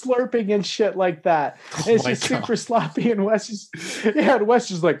all the slurping and shit like that. Oh, it's just God. Super sloppy, and Wes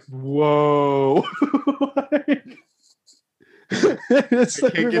just like, whoa. I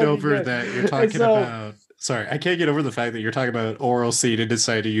can't get over good. That you're talking about. Sorry, I can't get over the fact that you're talking about oral scene and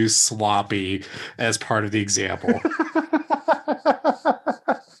decide to use sloppy as part of the example.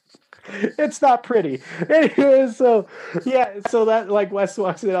 It's not pretty. Anyway, so yeah, so that like Wes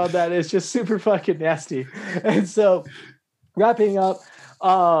walks in on that is just super fucking nasty. And so wrapping up,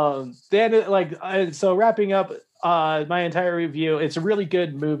 wrapping up my entire review, it's a really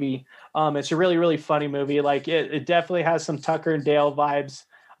good movie. It's a really, really funny movie. Like it definitely has some Tucker and Dale vibes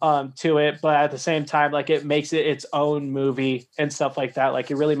to it, but at the same time, like it makes it its own movie and stuff like that. Like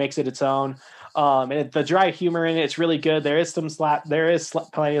it really makes it its own. And the dry humor in it's really good. There is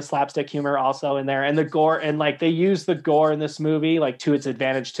plenty of slapstick humor also in there, and the gore, and like they use the gore in this movie like to its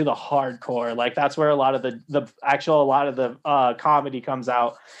advantage, to the hardcore. Like that's where a lot of the comedy comes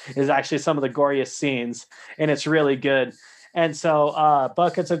out, is actually some of the goriest scenes, and it's really good. And so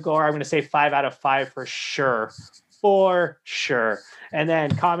buckets of gore, I'm going to say 5 out of 5 for sure. And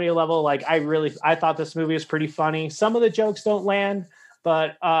then comedy level, like I thought this movie was pretty funny. Some of the jokes don't land,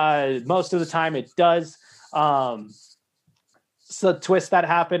 but most of the time it does. So the twist that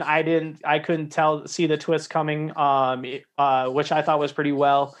happened, I couldn't see the twist coming, which I thought was pretty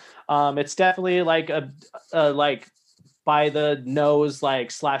well. It's definitely like a by the nose,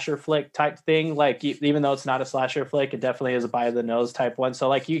 like slasher flick type thing. Like even though it's not a slasher flick, it definitely is a by the nose type one. So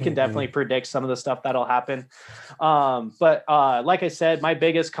like you can definitely predict some of the stuff that'll happen. But like I said, my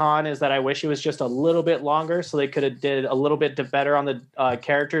biggest con is that I wish it was just a little bit longer, so they could have did a little bit better on the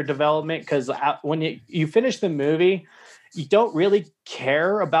character development. Because when you finish the movie, you don't really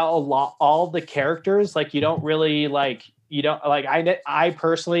care about all the characters. Like you don't really like. You don't like. I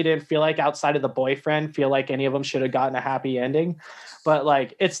personally didn't feel like, outside of the boyfriend, feel like any of them should have gotten a happy ending, but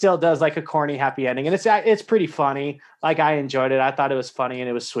like it still does like a corny happy ending, and it's pretty funny. Like I enjoyed it. I thought it was funny and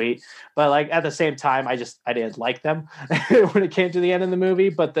it was sweet, but like at the same time, I didn't like them when it came to the end of the movie.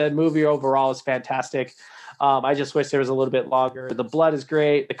 But the movie overall is fantastic. I just wish there was a little bit longer. The blood is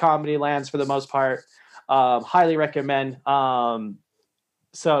great. The comedy lands for the most part. Highly recommend.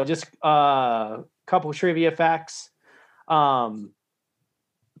 So just a couple trivia facts. So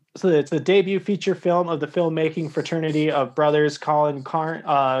it's the debut feature film of the filmmaking fraternity of brothers Colin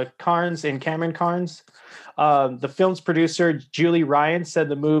Carnes and Cameron Carnes. The film's producer, Julie Ryan, said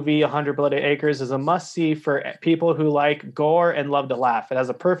the movie 100 Bloody Acres is a must-see for people who like gore and love to laugh. It has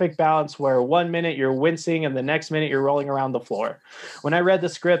a perfect balance where 1 minute you're wincing and the next minute you're rolling around the floor. When I read the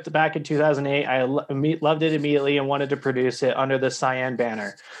script back in 2008, I loved it immediately and wanted to produce it under the Cyan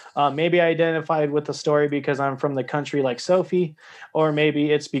banner. Maybe I identified with the story because I'm from the country like Sophie, or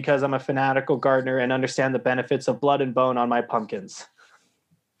maybe it's because I'm a fanatical gardener and understand the benefits of blood and bone on my pumpkins.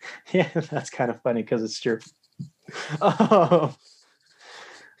 Yeah, that's kind of funny because it's true. But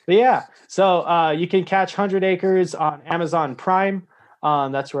yeah, so you can catch 100 Acres on Amazon Prime.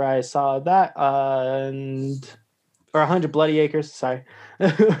 That's where I saw that. Or 100 Bloody Acres, sorry.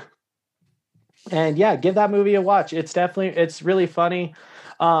 And yeah, give that movie a watch. It's really funny.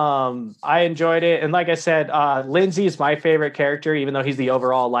 I enjoyed it, and like I said, Lindsay is my favorite character, even though he's the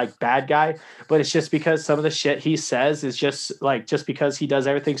overall like bad guy. But it's just because some of the shit he says is just because he does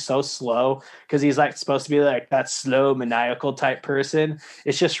everything so slow, because he's like supposed to be like that slow maniacal type person.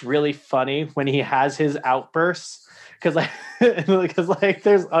 It's just really funny when he has his outbursts, because like because like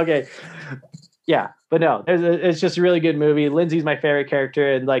there's okay. Yeah, but no, it's just a really good movie. Lindsay's my favorite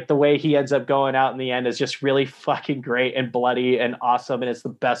character, and like the way he ends up going out in the end is just really fucking great and bloody and awesome, and it's the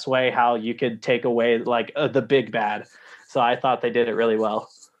best way how you could take away like the big bad. So I thought they did it really well.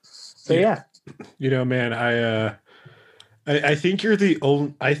 So yeah. You know, man, I think you're the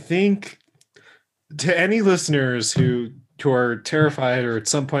only. I think to any listeners who are terrified or at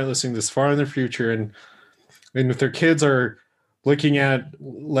some point listening this far in the future, and if their kids are looking at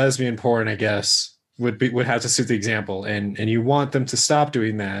lesbian porn, I guess would have to suit the example, and you want them to stop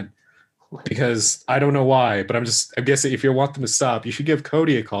doing that, because I don't know why, but I'm guessing if you want them to stop, you should give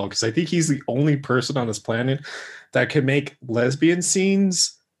Cody a call, because I think he's the only person on this planet that can make lesbian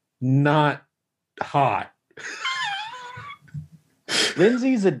scenes not hot.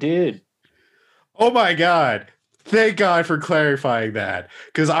 Lindsay's a dude. Oh my god. Thank God for clarifying that,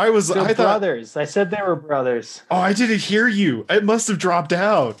 because I thought brothers. I said they were brothers. Oh, I didn't hear you. It must have dropped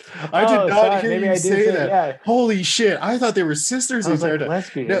out. I did not hear you say that. Yeah. Holy shit! I thought they were sisters. I was like,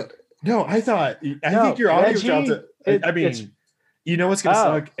 lesbian. No, I think your audio dropped. I mean, you know what's gonna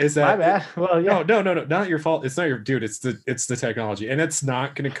suck is that. My bad. Well, yeah. No, not your fault. It's not your dude. It's the technology, and it's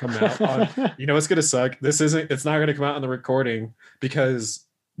not gonna come out on. You know what's gonna suck? It's not gonna come out on the recording, because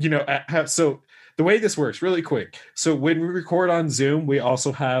so. The way this works, really quick. So when we record on Zoom, we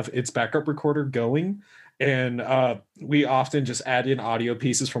also have its backup recorder going, and we often just add in audio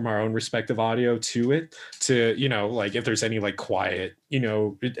pieces from our own respective audio to it, to like if there's any like quiet,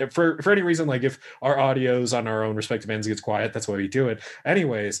 for any reason, like if our audio's on our own respective ends gets quiet, that's why we do it.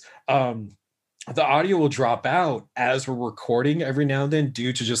 Anyways, the audio will drop out as we're recording every now and then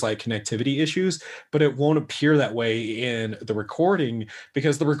due to just like connectivity issues, but it won't appear that way in the recording,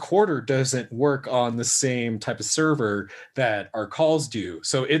 because the recorder doesn't work on the same type of server that our calls do.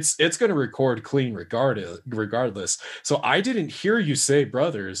 So it's going to record clean regardless. So I didn't hear you say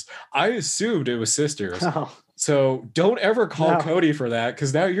brothers. I assumed it was sisters. Oh. So don't ever call Cody for that,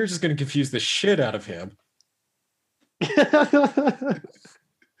 because now you're just going to confuse the shit out of him.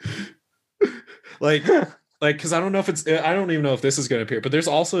 like because I don't even know if this is going to appear, but there's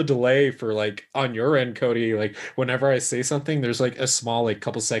also a delay for like on your end, Cody, like whenever I say something, there's like a small like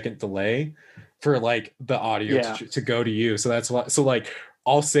couple second delay for like the audio to go to you. So that's why. So like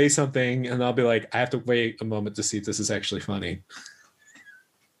I'll say something and I'll be like, I have to wait a moment to see if this is actually funny.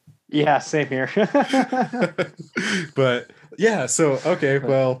 Yeah, same here. But yeah, so okay,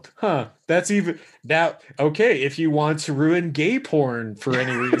 well, that's even now. Okay, if you want to ruin gay porn for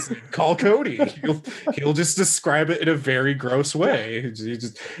any reason, call Cody. He'll just describe it in a very gross way.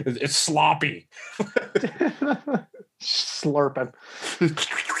 It's sloppy. Slurping.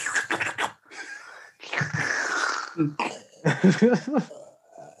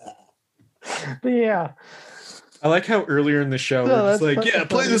 But yeah. I like how earlier in the show we're just like,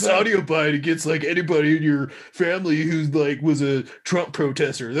 play this audio bite against like anybody in your family who's like was a Trump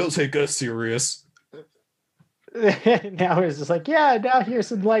protester. They'll take us serious. Now it's just like, now here's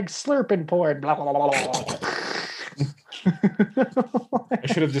some like slurping porn. Blah, blah, blah, blah. I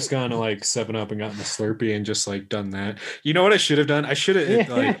should have just gone to like 7-Up and gotten the Slurpee and just like done that. You know what I should have done? I should have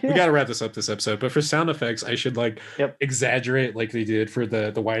like, we got to wrap this up this episode, but for sound effects, I should like exaggerate like they did for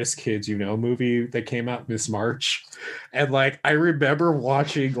the Whitest Kids movie that came out this March. And like I remember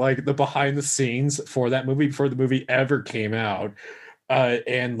watching like the behind the scenes for that movie before the movie ever came out,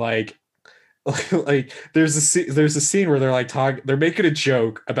 and like there's a scene where they're like they're making a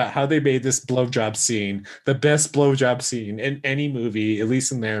joke about how they made this blowjob scene the best blowjob scene in any movie, at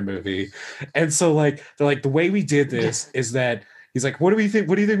least in their movie. And so like they're like, the way we did this is that he's like, what do you think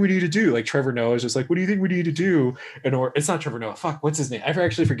we need to do? Like Trevor Noah is just like, what do you think we need to do? Or it's not Trevor Noah, what's his name? I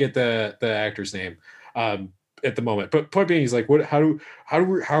actually forget the actor's name at the moment, but point being, he's like, how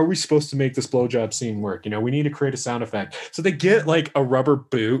are we supposed to make this blowjob scene work? We need to create a sound effect. So they get like a rubber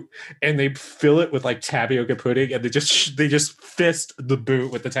boot and they fill it with like tapioca pudding, and they just fist the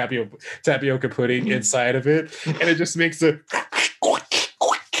boot with the tapioca pudding inside of it, and it just makes a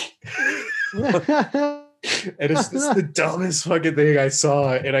and it's the dumbest fucking thing I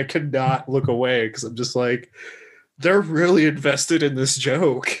saw, and I could not look away because I'm just like, they're really invested in this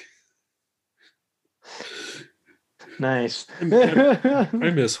joke. Nice. I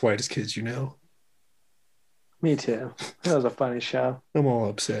miss Whitest Kids, Me too. That was a funny show. I'm all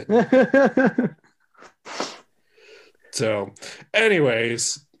upset. So,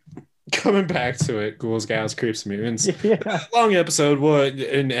 anyways, coming back to it, Ghouls, Gals, Creeps, Mutants. Yeah. Long episode. Well,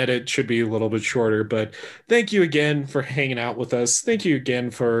 an edit should be a little bit shorter, but thank you again for hanging out with us. Thank you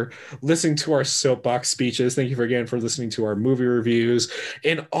again for listening to our soapbox speeches. Thank you again for listening to our movie reviews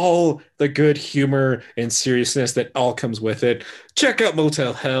and all the good humor and seriousness that all comes with it. Check out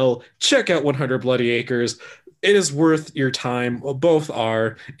Motel Hell. Check out 100 Bloody Acres. It is worth your time. Well, both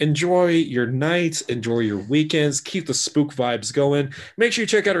are. Enjoy your nights, enjoy your weekends, keep the spook vibes going. Make sure you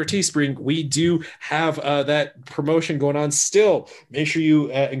check out our Teespring. We do have that promotion going on still. Make sure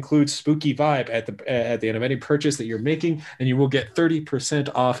you include Spooky Vibe at the end of any purchase that you're making, and you will get 30%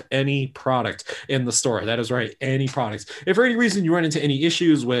 off any product in the store. That is right, any products. If for any reason you run into any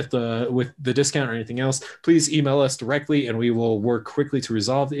issues with the discount or anything else, please email us directly, and we will work quickly to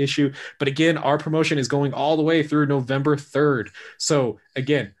resolve the issue. But again, our promotion is going all the way through November 3rd. So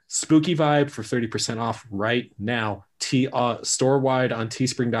again, Spooky Vibe for 30% off right now. Store wide on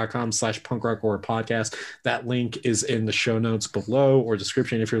teespring.com/punkrockhorrorpodcast. That link is in the show notes below or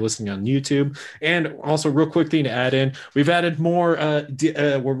description if you're listening on YouTube. And also, real quick thing to add in, we've added more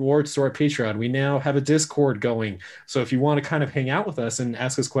rewards to our Patreon. We now have a Discord going. So if you want to kind of hang out with us and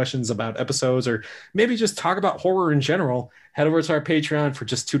ask us questions about episodes or maybe just talk about horror in general, head over to our Patreon for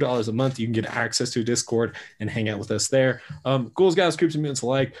just $2 a month. You can get access to Discord and hang out with us there. Ghouls, Gals, Creeps, and Mutants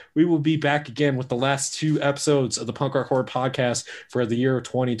alike. We will be back again with the last 2 episodes of the Punk Rock Horror Podcast for the year of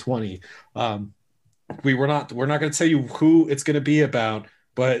 2020. We're not going to tell you who it's going to be about,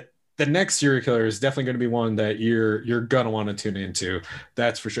 but the next serial killer is definitely going to be one that you're going to want to tune into.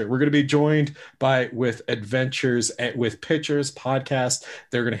 That's for sure. We're going to be joined with Adventures with Pictures podcast.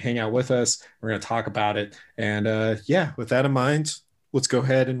 They're going to hang out with us. We're going to talk about it. And with that in mind, let's go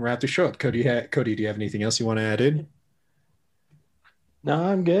ahead and wrap the show up. Cody, do you have anything else you want to add in? No,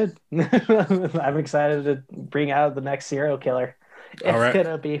 I'm good. I'm excited to bring out the next serial killer. It's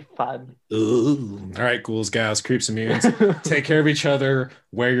gonna be fun. Ooh. All right, Ghouls, Gals, Creeps, and Mutants. Take care of each other.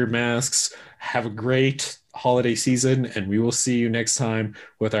 Wear your masks. Have a great holiday season, and we will see you next time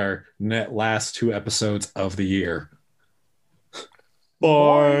with our last 2 episodes of the year.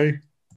 Bye.